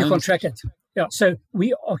who owns it. You can't track it. Yeah. So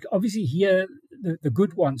we are obviously hear the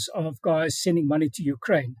good ones of guys sending money to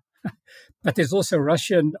Ukraine. But there's also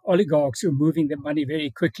Russian oligarchs who are moving their money very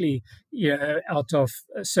quickly out of.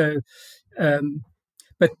 So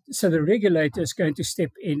the regulator is going to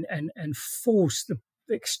step in and force the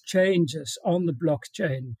exchanges on the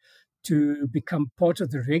blockchain to become part of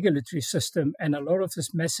the regulatory system. And a lot of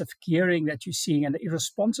this massive gearing that you're seeing and the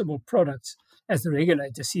irresponsible products, as the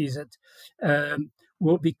regulator sees it,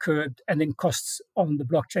 will be curbed, and then costs on the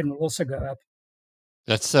blockchain will also go up.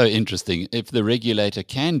 That's so interesting. If the regulator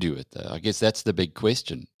can do it, though, I guess that's the big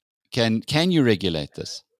question. Can you regulate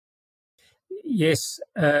this? Yes,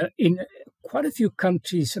 in quite a few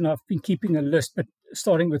countries, and I've been keeping a list, but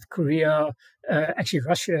starting with Korea, actually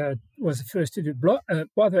Russia was the first to do.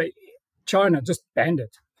 By the way, China just banned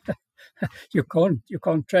it. You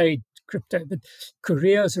can't trade crypto, but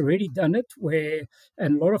Korea has already done it,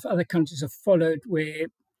 and a lot of other countries have followed, where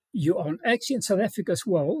you are actually in South Africa as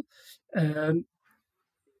well.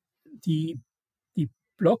 The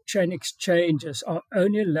blockchain exchanges are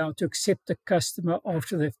only allowed to accept the customer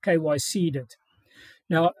after they've KYC'd it.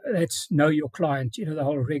 Now, that's know your client, the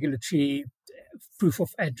whole regulatory proof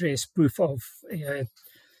of address, proof of a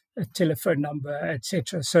telephone number,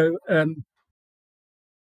 etc. So,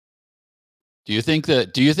 do you think the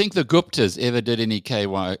Guptas ever did any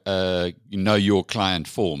know your client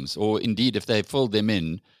forms, or indeed, if they filled them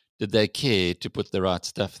in, did they care to put the right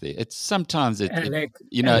stuff there? It's sometimes Alec,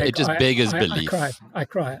 it just beggars belief. I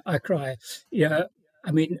cry. Yeah,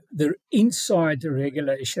 I mean, inside the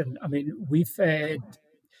regulation, I mean, we've had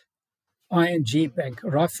ING Bank,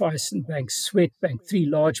 Raiffeisen Bank, Swedbank, 3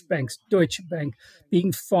 large banks, Deutsche Bank,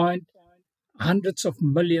 being fined hundreds of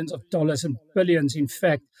millions of dollars and billions, in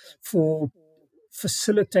fact, for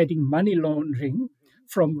facilitating money laundering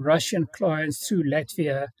from Russian clients through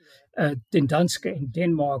Latvia, then Danske in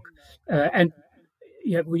Denmark. And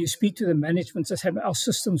when you speak to the management, they say, our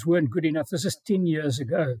systems weren't good enough. This is 10 years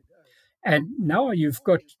ago. And now you've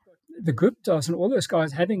got the Guptas and all those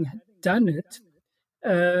guys having done it,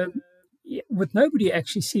 with nobody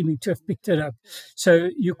actually seeming to have picked it up. So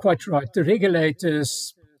you're quite right. The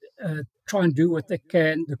regulators try and do what they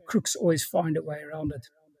can. The crooks always find a way around it.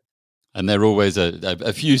 And they're always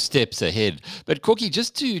a few steps ahead. But Kokkie,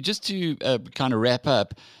 just to kind of wrap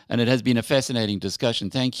up, and it has been a fascinating discussion.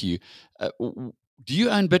 Thank you. Do you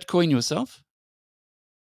own Bitcoin yourself?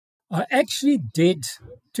 I actually did,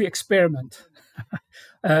 to experiment.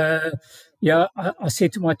 I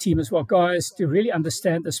said to my team as well, guys, to really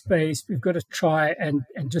understand the space, we've got to try and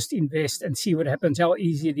just invest and see what happens, how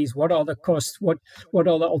easy it is, what are the costs, what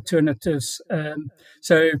are the alternatives.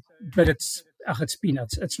 But it's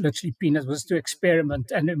peanuts. It's literally peanuts. It was to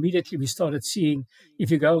experiment. And immediately we started seeing,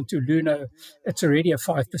 if you go into Luno, it's already a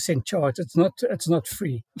 5% charge. It's not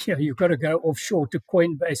free. You've got to go offshore to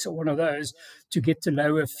Coinbase or one of those to get to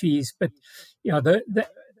lower fees. But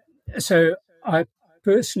so I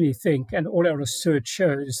personally think, and all our research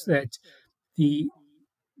shows, that the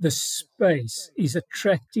space is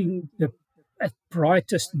attracting the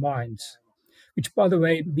brightest minds, which, by the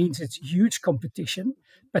way, means it's huge competition,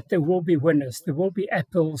 but there will be winners. There will be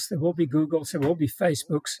Apples, there will be Googles, there will be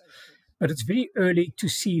Facebooks, but it's very early to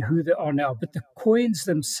see who they are now. But the coins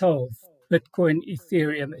themselves, Bitcoin,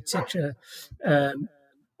 Ethereum, etc.,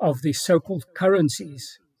 of the so-called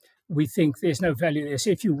currencies, we think there's no value there.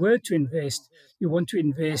 So if you were to invest, you want to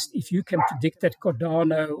invest if you can predict that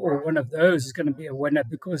Cardano or one of those is going to be a winner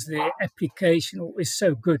because their application is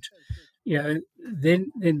so good.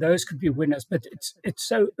 then those could be winners. But it's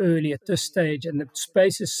so early at this stage, and the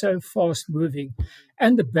space is so fast moving,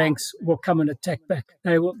 and the banks will come and attack back.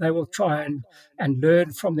 They will try and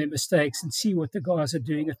learn from their mistakes and see what the guys are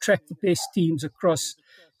doing, attract the best teams across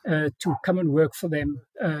to come and work for them,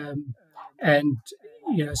 and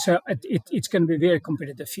so it's going to be a very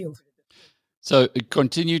competitive field. So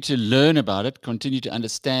continue to learn about it, continue to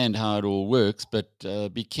understand how it all works, but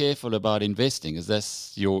be careful about investing. Is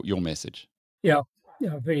that your message? Yeah,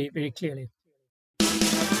 very, very clearly.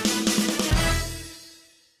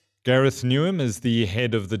 Gareth Newham is the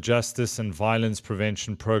head of the Justice and Violence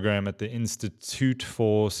Prevention Program at the Institute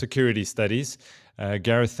for Security Studies.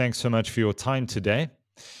 Gareth, thanks so much for your time today.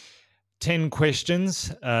 10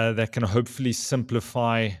 questions that can hopefully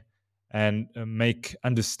simplify and make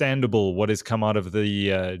understandable what has come out of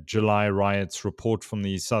the July riots report from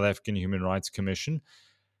the South African Human Rights Commission.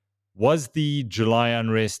 Was the July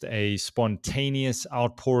unrest a spontaneous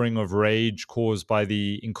outpouring of rage caused by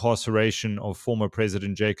the incarceration of former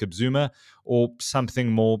President Jacob Zuma, or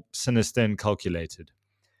something more sinister and calculated?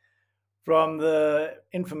 From the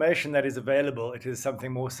information that is available, it is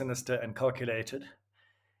something more sinister and calculated.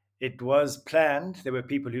 It was planned. There were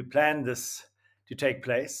people who planned this to take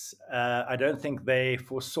place. I don't think they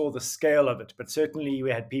foresaw the scale of it, but certainly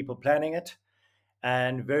we had people planning it.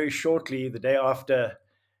 And very shortly, the day after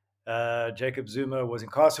Jacob Zuma was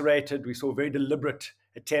incarcerated, we saw very deliberate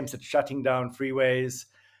attempts at shutting down freeways,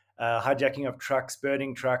 hijacking of trucks,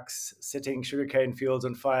 burning trucks, setting sugarcane fields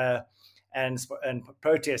on fire, and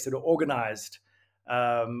protests that were organized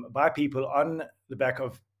by people on the back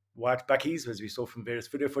of white buckies, as we saw from various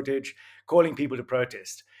video footage, calling people to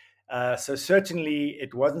protest. So certainly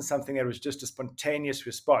it wasn't something that was just a spontaneous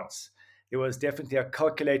response. It was definitely a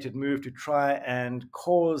calculated move to try and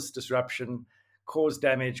cause disruption, cause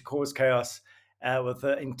damage, cause chaos, with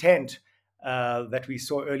the intent that we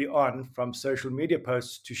saw early on from social media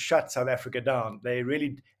posts to shut South Africa down. They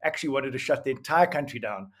really actually wanted to shut the entire country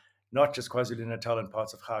down, not just KwaZulu-Natal and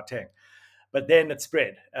parts of Gauteng. But then it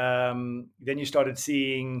spread. Then you started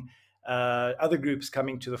seeing other groups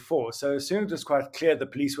coming to the fore. So as soon as it was quite clear the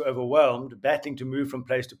police were overwhelmed, battling to move from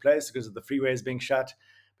place to place because of the freeways being shut,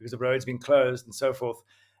 because of roads being closed and so forth,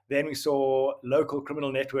 then we saw local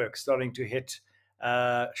criminal networks starting to hit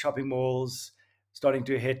shopping malls, starting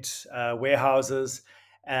to hit warehouses.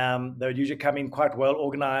 They would usually come in quite well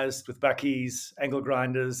organized with buckies, angle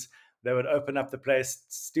grinders. They would open up the place,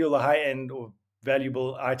 steal the high-end or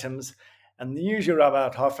valuable items. And usually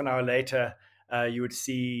about half an hour later, you would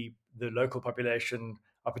see the local population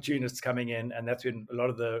opportunists coming in, and that's when a lot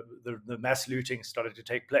of the mass looting started to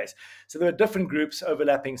take place. So there were different groups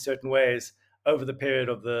overlapping certain ways over the period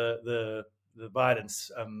of the violence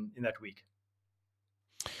in that week.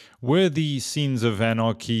 Were the scenes of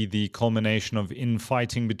anarchy the culmination of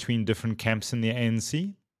infighting between different camps in the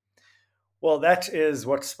ANC? Well, that is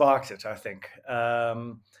what sparked it, I think.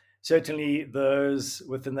 Certainly those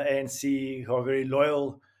within the ANC who are very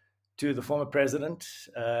loyal to the former president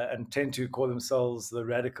and tend to call themselves the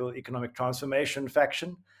Radical Economic Transformation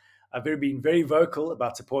faction have been very vocal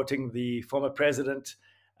about supporting the former president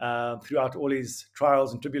throughout all his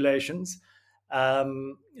trials and tribulations.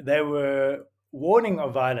 They were warning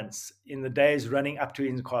of violence in the days running up to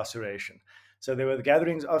his incarceration. So there were the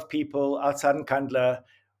gatherings of people outside Nkandla.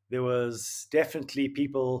 There was definitely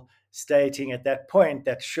people stating at that point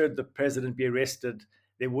that should the president be arrested,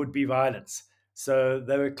 there would be violence. So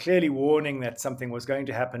they were clearly warning that something was going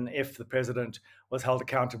to happen if the president was held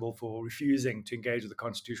accountable for refusing to engage with the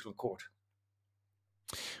Constitutional Court.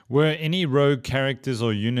 Were any rogue characters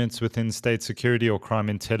or units within state security or crime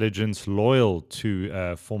intelligence loyal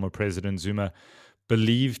to former President Zuma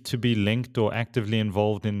believed to be linked or actively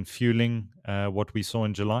involved in fueling what we saw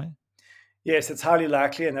in July? Yes, it's highly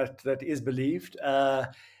likely, and that is believed.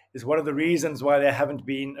 Is one of the reasons why they haven't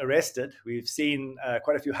been arrested. We've seen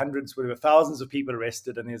quite a few hundreds, whatever, thousands of people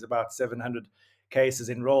arrested, and there's about 700 cases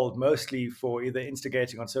enrolled, mostly for either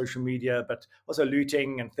instigating on social media, but also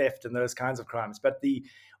looting and theft and those kinds of crimes. But the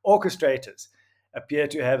orchestrators appear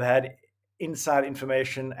to have had inside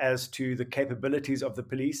information as to the capabilities of the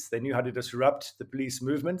police. They knew how to disrupt the police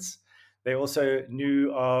movements. They also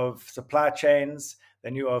knew of supply chains.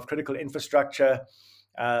 They knew of critical infrastructure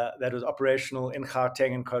that was operational in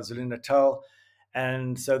Gauteng and KwaZulu-Natal.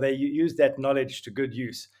 And so they used that knowledge to good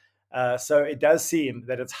use. So it does seem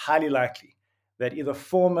that it's highly likely that either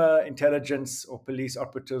former intelligence or police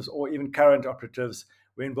operatives or even current operatives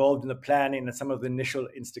were involved in the planning and some of the initial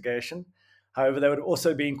instigation. However, they would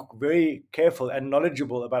also be very careful and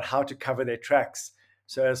knowledgeable about how to cover their tracks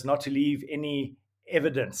so as not to leave any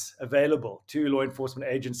evidence available to law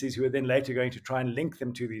enforcement agencies who are then later going to try and link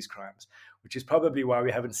them to these crimes, which is probably why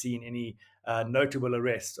we haven't seen any notable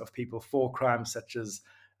arrests of people for crimes such as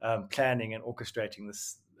planning and orchestrating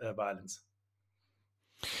this violence.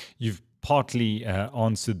 You've partly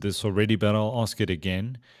answered this already, but I'll ask it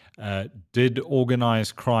again. Did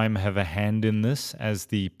organized crime have a hand in this, as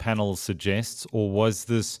the panel suggests, or was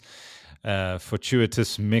this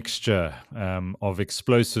fortuitous mixture of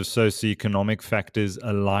explosive socioeconomic factors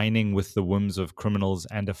aligning with the whims of criminals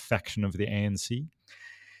and a faction of the ANC?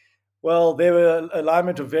 Well, there were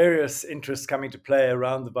alignment of various interests coming to play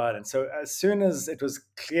around the violence. So as soon as it was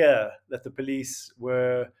clear that the police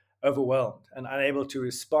were overwhelmed and unable to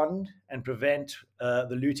respond and prevent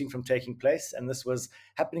the looting from taking place, and this was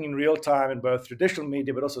happening in real time in both traditional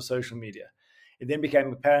media but also social media, it then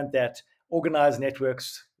became apparent that organized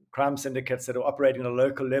networks, crime syndicates that are operating on a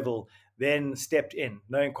local level, then stepped in,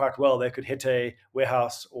 knowing quite well they could hit a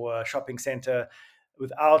warehouse or a shopping center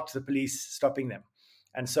without the police stopping them.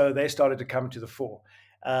 And so they started to come to the fore.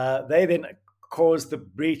 They then caused the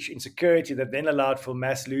breach in security that then allowed for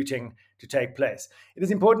mass looting to take place. It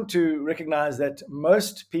is important to recognize that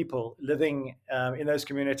most people living in those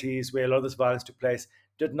communities where a lot of this violence took place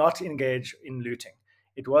did not engage in looting.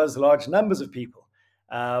 It was large numbers of people,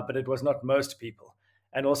 but it was not most people.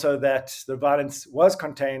 And also that the violence was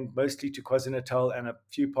contained mostly to KwaZulu-Natal and a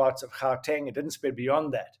few parts of Gauteng. It didn't spread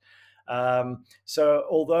beyond that. So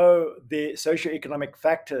although the socioeconomic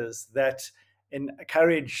factors that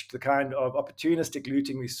encouraged the kind of opportunistic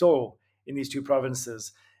looting we saw in these two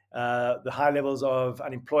provinces, the high levels of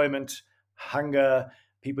unemployment, hunger,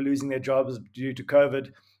 people losing their jobs due to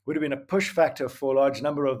COVID, would have been a push factor for a large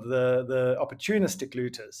number of the opportunistic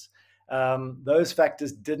looters. Those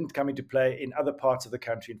factors didn't come into play in other parts of the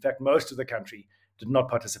country. In fact, most of the country did not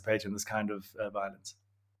participate in this kind of violence.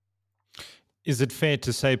 Is it fair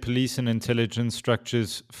to say police and intelligence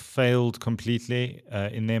structures failed completely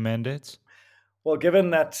in their mandates? Well, given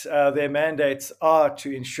that their mandates are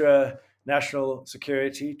to ensure national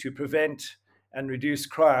security, to prevent and reduce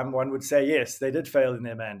crime, one would say yes, they did fail in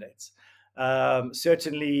their mandates.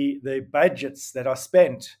 Certainly, the budgets that are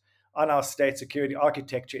spent on our state security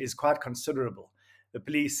architecture is quite considerable. The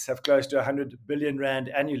police have close to 100 billion rand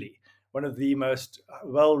annually, one of the most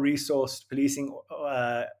well-resourced policing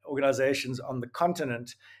organizations on the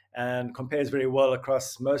continent, and compares very well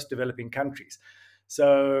across most developing countries.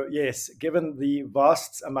 So yes, given the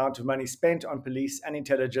vast amount of money spent on police and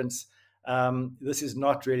intelligence, this is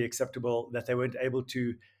not really acceptable that they weren't able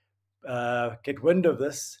to get wind of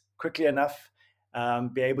this quickly enough,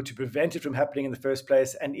 be able to prevent it from happening in the first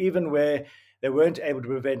place, and even where they weren't able to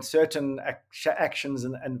prevent certain actions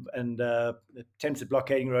and attempts at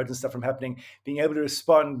blockading roads and stuff from happening, being able to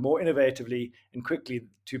respond more innovatively and quickly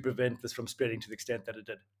to prevent this from spreading to the extent that it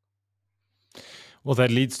did. Well,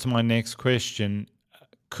 that leads to my next question.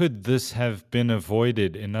 Could this have been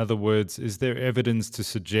avoided? In other words, is there evidence to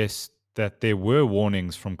suggest that there were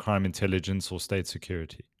warnings from crime intelligence or state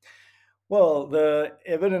security? Well, the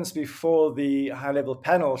evidence before the high-level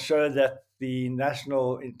panel showed that the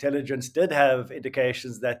national intelligence did have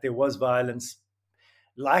indications that there was violence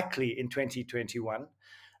likely in 2021.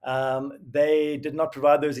 They did not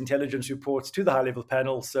provide those intelligence reports to the high-level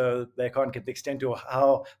panel, so they can't get the extent to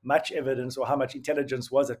how much evidence or how much intelligence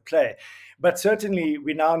was at play. But certainly,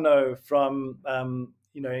 we now know from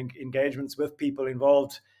engagements with people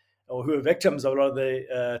involved or who are victims of a lot of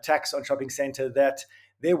the attacks on shopping centre that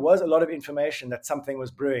there was a lot of information that something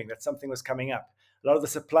was brewing, that something was coming up. A lot of the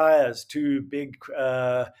suppliers to big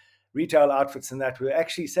retail outfits and that were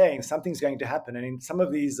actually saying something's going to happen. And in some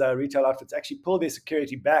of these retail outfits actually pulled their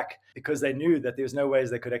security back because they knew that there's no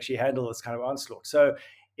ways they could actually handle this kind of onslaught. So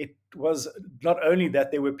it was not only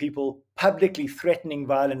that there were people publicly threatening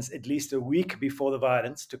violence at least a week before the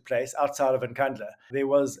violence took place outside of Nkandla. There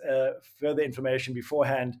was further information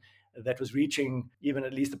beforehand that was reaching even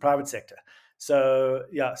at least the private sector. So,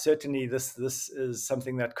 yeah, certainly this is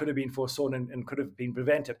something that could have been foresawn and could have been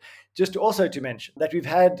prevented. Just also to mention that we've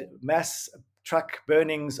had mass truck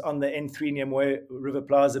burnings on the N3 near Moy River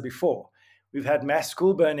Plaza before. We've had mass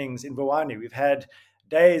school burnings in Bowani. We've had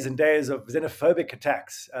days and days of xenophobic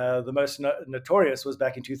attacks. The most notorious was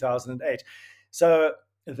back in 2008. So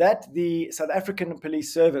that the South African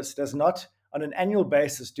Police Service does not, on an annual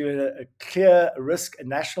basis, do a clear risk, a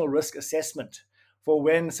national risk assessment for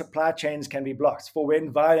when supply chains can be blocked, for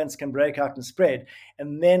when violence can break out and spread,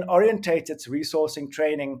 and then orientate its resourcing,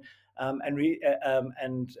 training,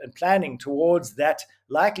 and planning towards that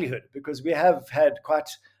likelihood, because we have had quite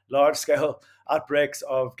large-scale outbreaks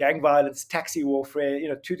of gang violence, taxi warfare.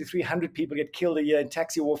 200 to 300 people get killed a year in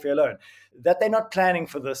taxi warfare alone. That they're not planning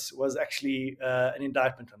for this was actually an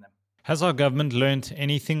indictment on them. Has our government learnt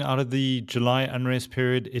anything out of the July unrest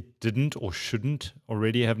period it didn't or shouldn't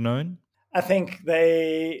already have known? I think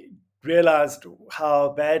they realized how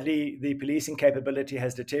badly the policing capability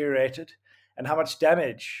has deteriorated and how much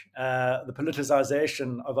damage the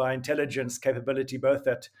politicization of our intelligence capability, both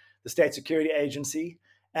at the State Security Agency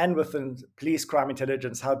and within police crime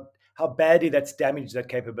intelligence, how badly that's damaged that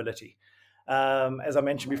capability. As I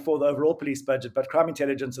mentioned before, the overall police budget, but crime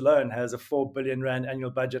intelligence alone has a 4 billion rand annual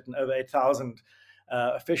budget and over 8,000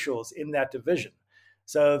 officials in that division.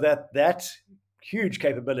 So that huge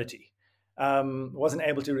capability wasn't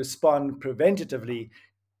able to respond preventatively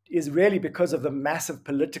is really because of the massive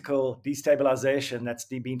political destabilization that's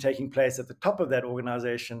been taking place at the top of that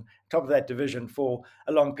organization, top of that division for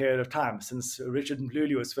a long period of time, since Richard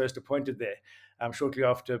Mhluli was first appointed there, shortly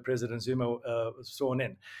after President Zuma was sworn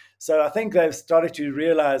in. So I think they've started to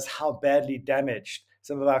realize how badly damaged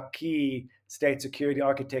some of our key state security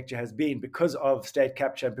architecture has been because of state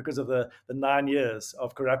capture and because of the 9 years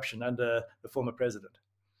of corruption under the former president.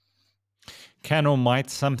 Can or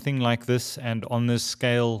might something like this and on this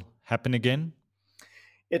scale happen again?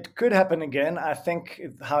 It could happen again. I think,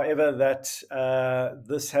 however, that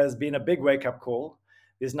this has been a big wake-up call.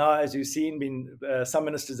 There's now, as you've seen, some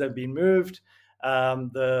ministers have been moved.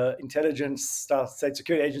 The intelligence state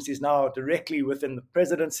security agency is now directly within the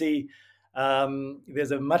presidency.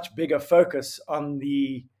 There's a much bigger focus on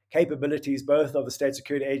the capabilities both of the state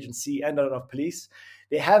security agency and of police.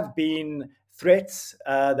 There have been threats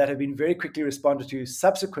that have been very quickly responded to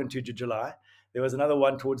subsequent to July. There was another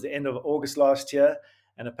one towards the end of August last year,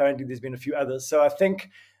 and apparently there's been a few others. So I think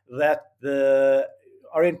that the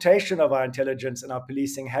orientation of our intelligence and our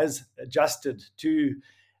policing has adjusted to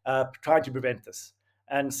trying to prevent this.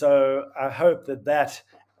 And so I hope that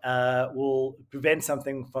will prevent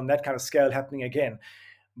something from that kind of scale happening again.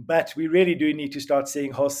 But we really do need to start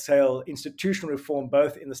seeing wholesale institutional reform,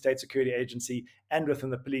 both in the State Security Agency and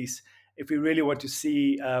within the police, if we really want to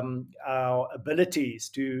see our abilities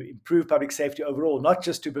to improve public safety overall, not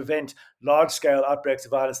just to prevent large-scale outbreaks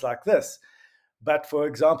of violence like this, but, for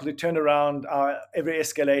example, to turn around our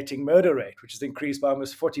ever-escalating murder rate, which has increased by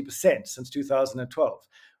almost 40% since 2012.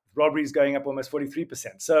 Robberies going up almost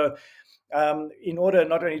 43%. So in order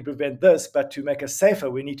not only to prevent this, but to make us safer,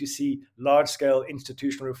 we need to see large-scale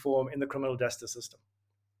institutional reform in the criminal justice system.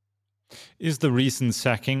 Is the recent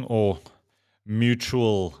sacking or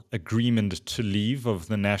mutual agreement to leave of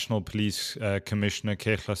the National Police Commissioner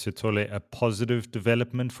Kekla Sitole a positive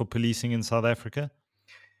development for policing in South Africa?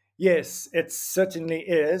 Yes, it certainly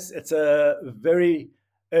is. It's a very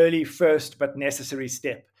early first but necessary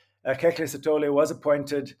step. Kekla Sitole was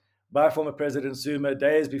appointed by former President Zuma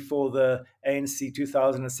days before the ANC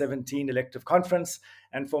 2017 elective conference.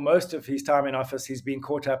 And for most of his time in office, he's been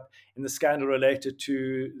caught up in the scandal related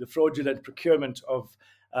to the fraudulent procurement of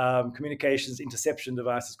communications interception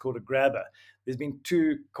devices called a grabber. There's been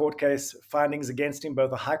 2 court case findings against him,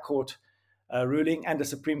 both a High Court ruling and a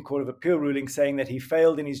Supreme Court of Appeal ruling, saying that he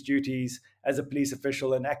failed in his duties as a police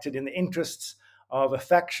official and acted in the interests of a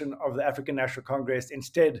faction of the African National Congress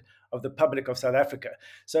instead of the public of South Africa.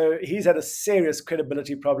 So he's had a serious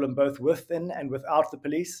credibility problem both within and without the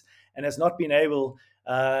police, and has not been able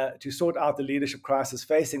to sort out the leadership crisis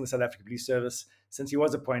facing the South African Police Service since he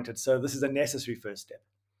was appointed. So this is a necessary first step.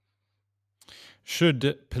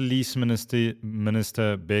 Should Police Minister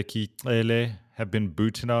Kokkie Kooyman have been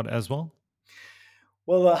booted out as well?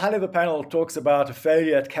 Well, the high-level panel talks about a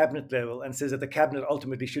failure at cabinet level and says that the cabinet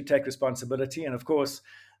ultimately should take responsibility. And of course,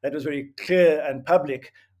 that was very clear and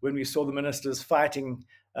public when we saw the ministers fighting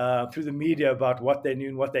through the media about what they knew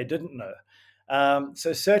and what they didn't know.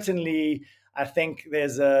 So certainly, I think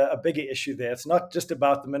there's a bigger issue there. It's not just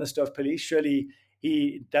about the Minister of Police. Surely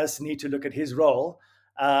he does need to look at his role.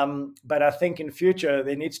 But I think in future,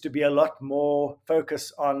 there needs to be a lot more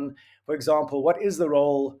focus on, for example, what is the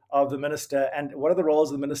role of the minister and what are the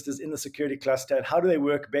roles of the ministers in the security cluster and how do they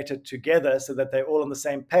work better together so that they're all on the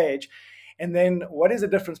same page? And then what is the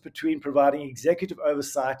difference between providing executive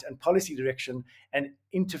oversight and policy direction and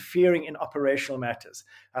interfering in operational matters?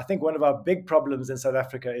 I think one of our big problems in South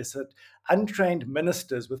Africa is that untrained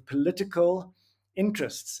ministers with political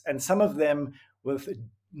interests, and some of them with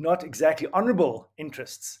not exactly honorable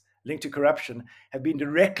interests linked to corruption, have been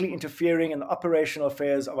directly interfering in the operational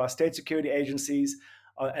affairs of our state security agencies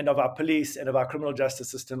and of our police and of our criminal justice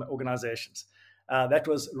system organizations. That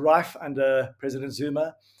was rife under President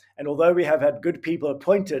Zuma. And although we have had good people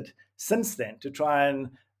appointed since then to try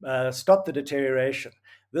and stop the deterioration,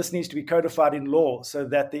 This needs to be codified in law so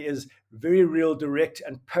that there is very real, direct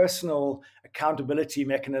and personal accountability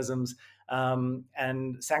mechanisms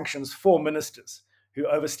and sanctions for ministers who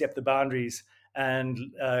overstep the boundaries and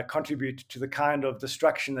contribute to the kind of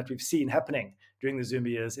destruction that we've seen happening during the Zuma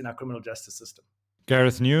years in our criminal justice system.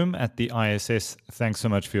 Gareth Newham at the ISS, thanks so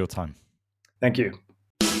much for your time. Thank you.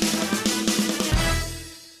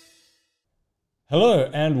 Hello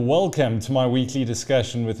and welcome to my weekly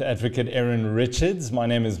discussion with Advocate Erin Richards. My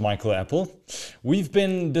name is Michael Appel. We've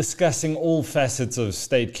been discussing all facets of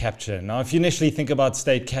state capture. Now, if you initially think about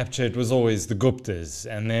state capture, it was always the Guptas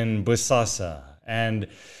and then Bosasa. And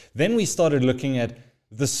then we started looking at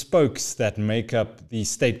the spokes that make up the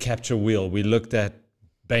state capture wheel. We looked at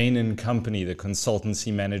Bain & Company, the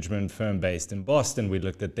consultancy management firm based in Boston. We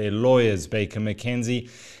looked at their lawyers, Baker McKenzie.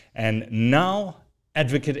 And now,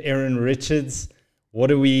 Advocate Erin Richards. What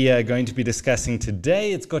are we going to be discussing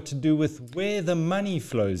today? It's got to do with where the money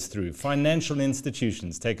flows through. Financial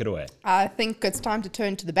institutions. Take it away. I think it's time to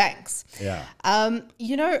turn to the banks. Yeah.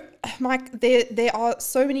 Mike, there are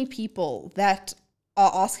so many people that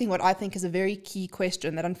are asking what I think is a very key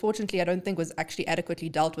question that unfortunately I don't think was actually adequately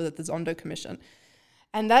dealt with at the Zondo Commission.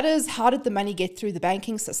 And that is, how did the money get through the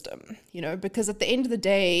banking system? Because at the end of the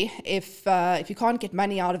day, if you can't get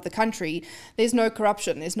money out of the country, there's no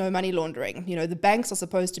corruption, there's no money laundering. The banks are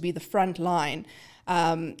supposed to be the front line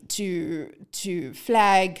to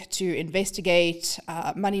flag, to investigate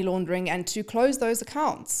money laundering, and to close those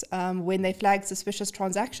accounts when they flag suspicious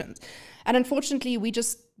transactions. And unfortunately, we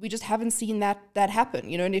just haven't seen that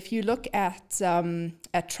happen. And if you look at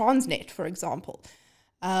Transnet, for example.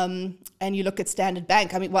 And you look at Standard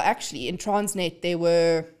Bank. In Transnet, there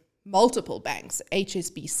were multiple banks,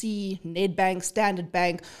 HSBC, Nedbank, Standard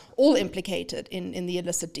Bank, all implicated in the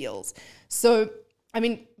illicit deals. So,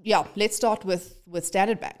 let's start with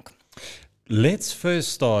Standard Bank. Let's first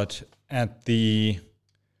start at the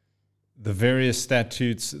various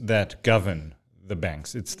statutes that govern the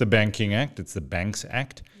banks. It's the Banking Act, it's the Banks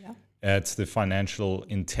Act, it's the Financial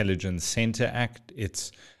Intelligence Center Act,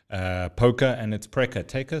 it's POCA and its PRECA.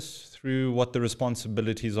 Take us through what the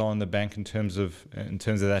responsibilities are in the bank in terms of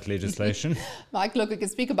that legislation. Mike, look, we can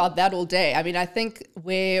speak about that all day. I think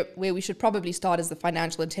where we should probably start is the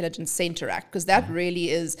Financial Intelligence Center Act, because that really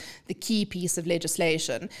is the key piece of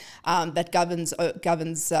legislation that governs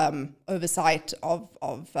oversight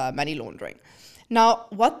of money laundering. Now,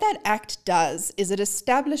 what that act does is it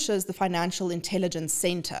establishes the Financial Intelligence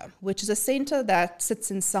Center, which is a center that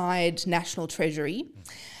sits inside National Treasury.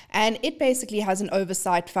 And it basically has an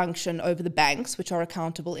oversight function over the banks, which are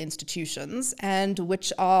accountable institutions, and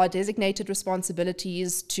which are designated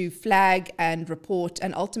responsibilities to flag and report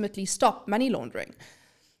and ultimately stop money laundering.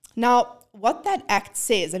 Now, what that act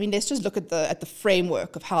says, let's just look at the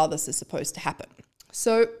framework of how this is supposed to happen.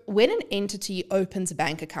 So when an entity opens a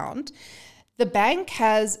bank account, the bank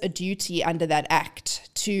has a duty under that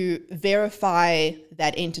act to verify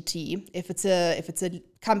that entity. If it's a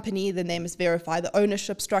company, then they must verify the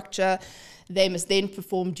ownership structure. They must then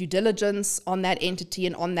perform due diligence on that entity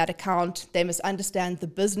and on that account. They must understand the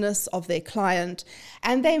business of their client,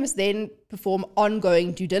 and they must then perform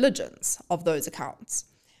ongoing due diligence of those accounts.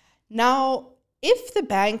 Now, if the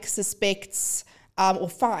bank suspects or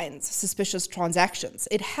finds suspicious transactions,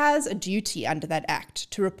 it has a duty under that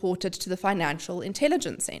act to report it to the Financial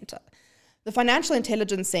Intelligence Center. The Financial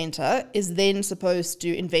Intelligence Center is then supposed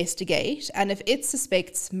to investigate, and if it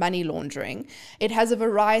suspects money laundering, it has a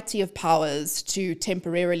variety of powers to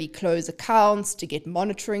temporarily close accounts, to get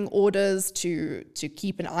monitoring orders, to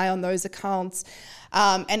keep an eye on those accounts.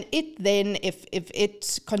 And it then, if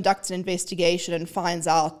it conducts an investigation and finds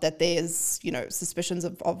out that there's suspicions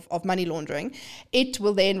of money laundering, it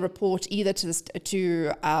will then report either to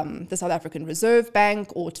the South African Reserve Bank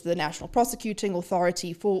or to the National Prosecuting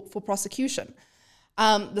Authority for prosecution.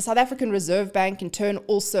 The South African Reserve Bank, in turn,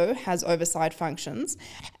 also has oversight functions,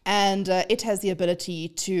 and it has the ability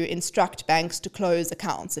to instruct banks to close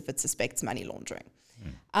accounts if it suspects money laundering.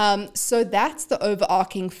 So that's the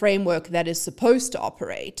overarching framework that is supposed to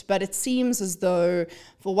operate, but it seems as though,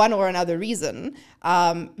 for one or another reason,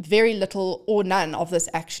 very little or none of this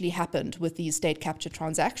actually happened with these state capture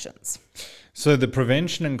transactions. So the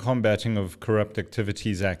Prevention and Combating of Corrupt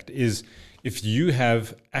Activities Act is if you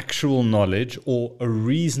have actual knowledge or a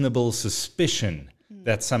reasonable suspicion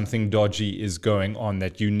that something dodgy is going on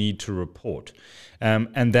that you need to report.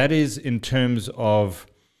 And that is in terms of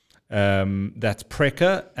that's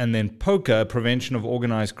PRECA, and then POCA, Prevention of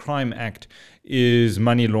Organized Crime Act, is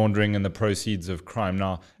money laundering and the proceeds of crime.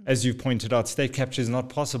 Now, as you've pointed out, state capture is not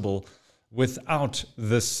possible without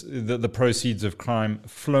the proceeds of crime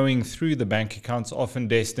flowing through the bank accounts, often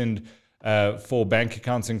destined for bank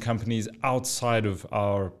accounts and companies outside of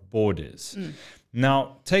our borders.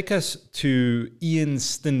 Now, take us to Ian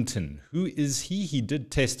Stinton. Who is he? He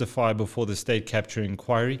did testify before the state capture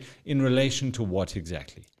inquiry in relation to what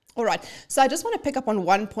exactly? All right. So I just want to pick up on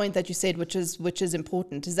one point that you said, which is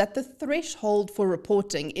important, is that the threshold for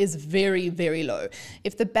reporting is very, very low.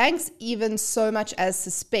 If the banks even so much as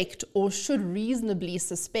suspect or should reasonably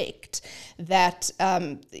suspect that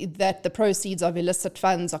that the proceeds of illicit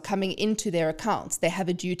funds are coming into their accounts, they have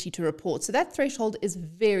a duty to report. So that threshold is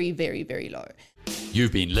very, very, very low.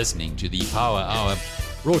 You've been listening to the Power Hour,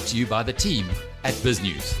 brought to you by the team at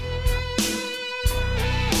BizNews.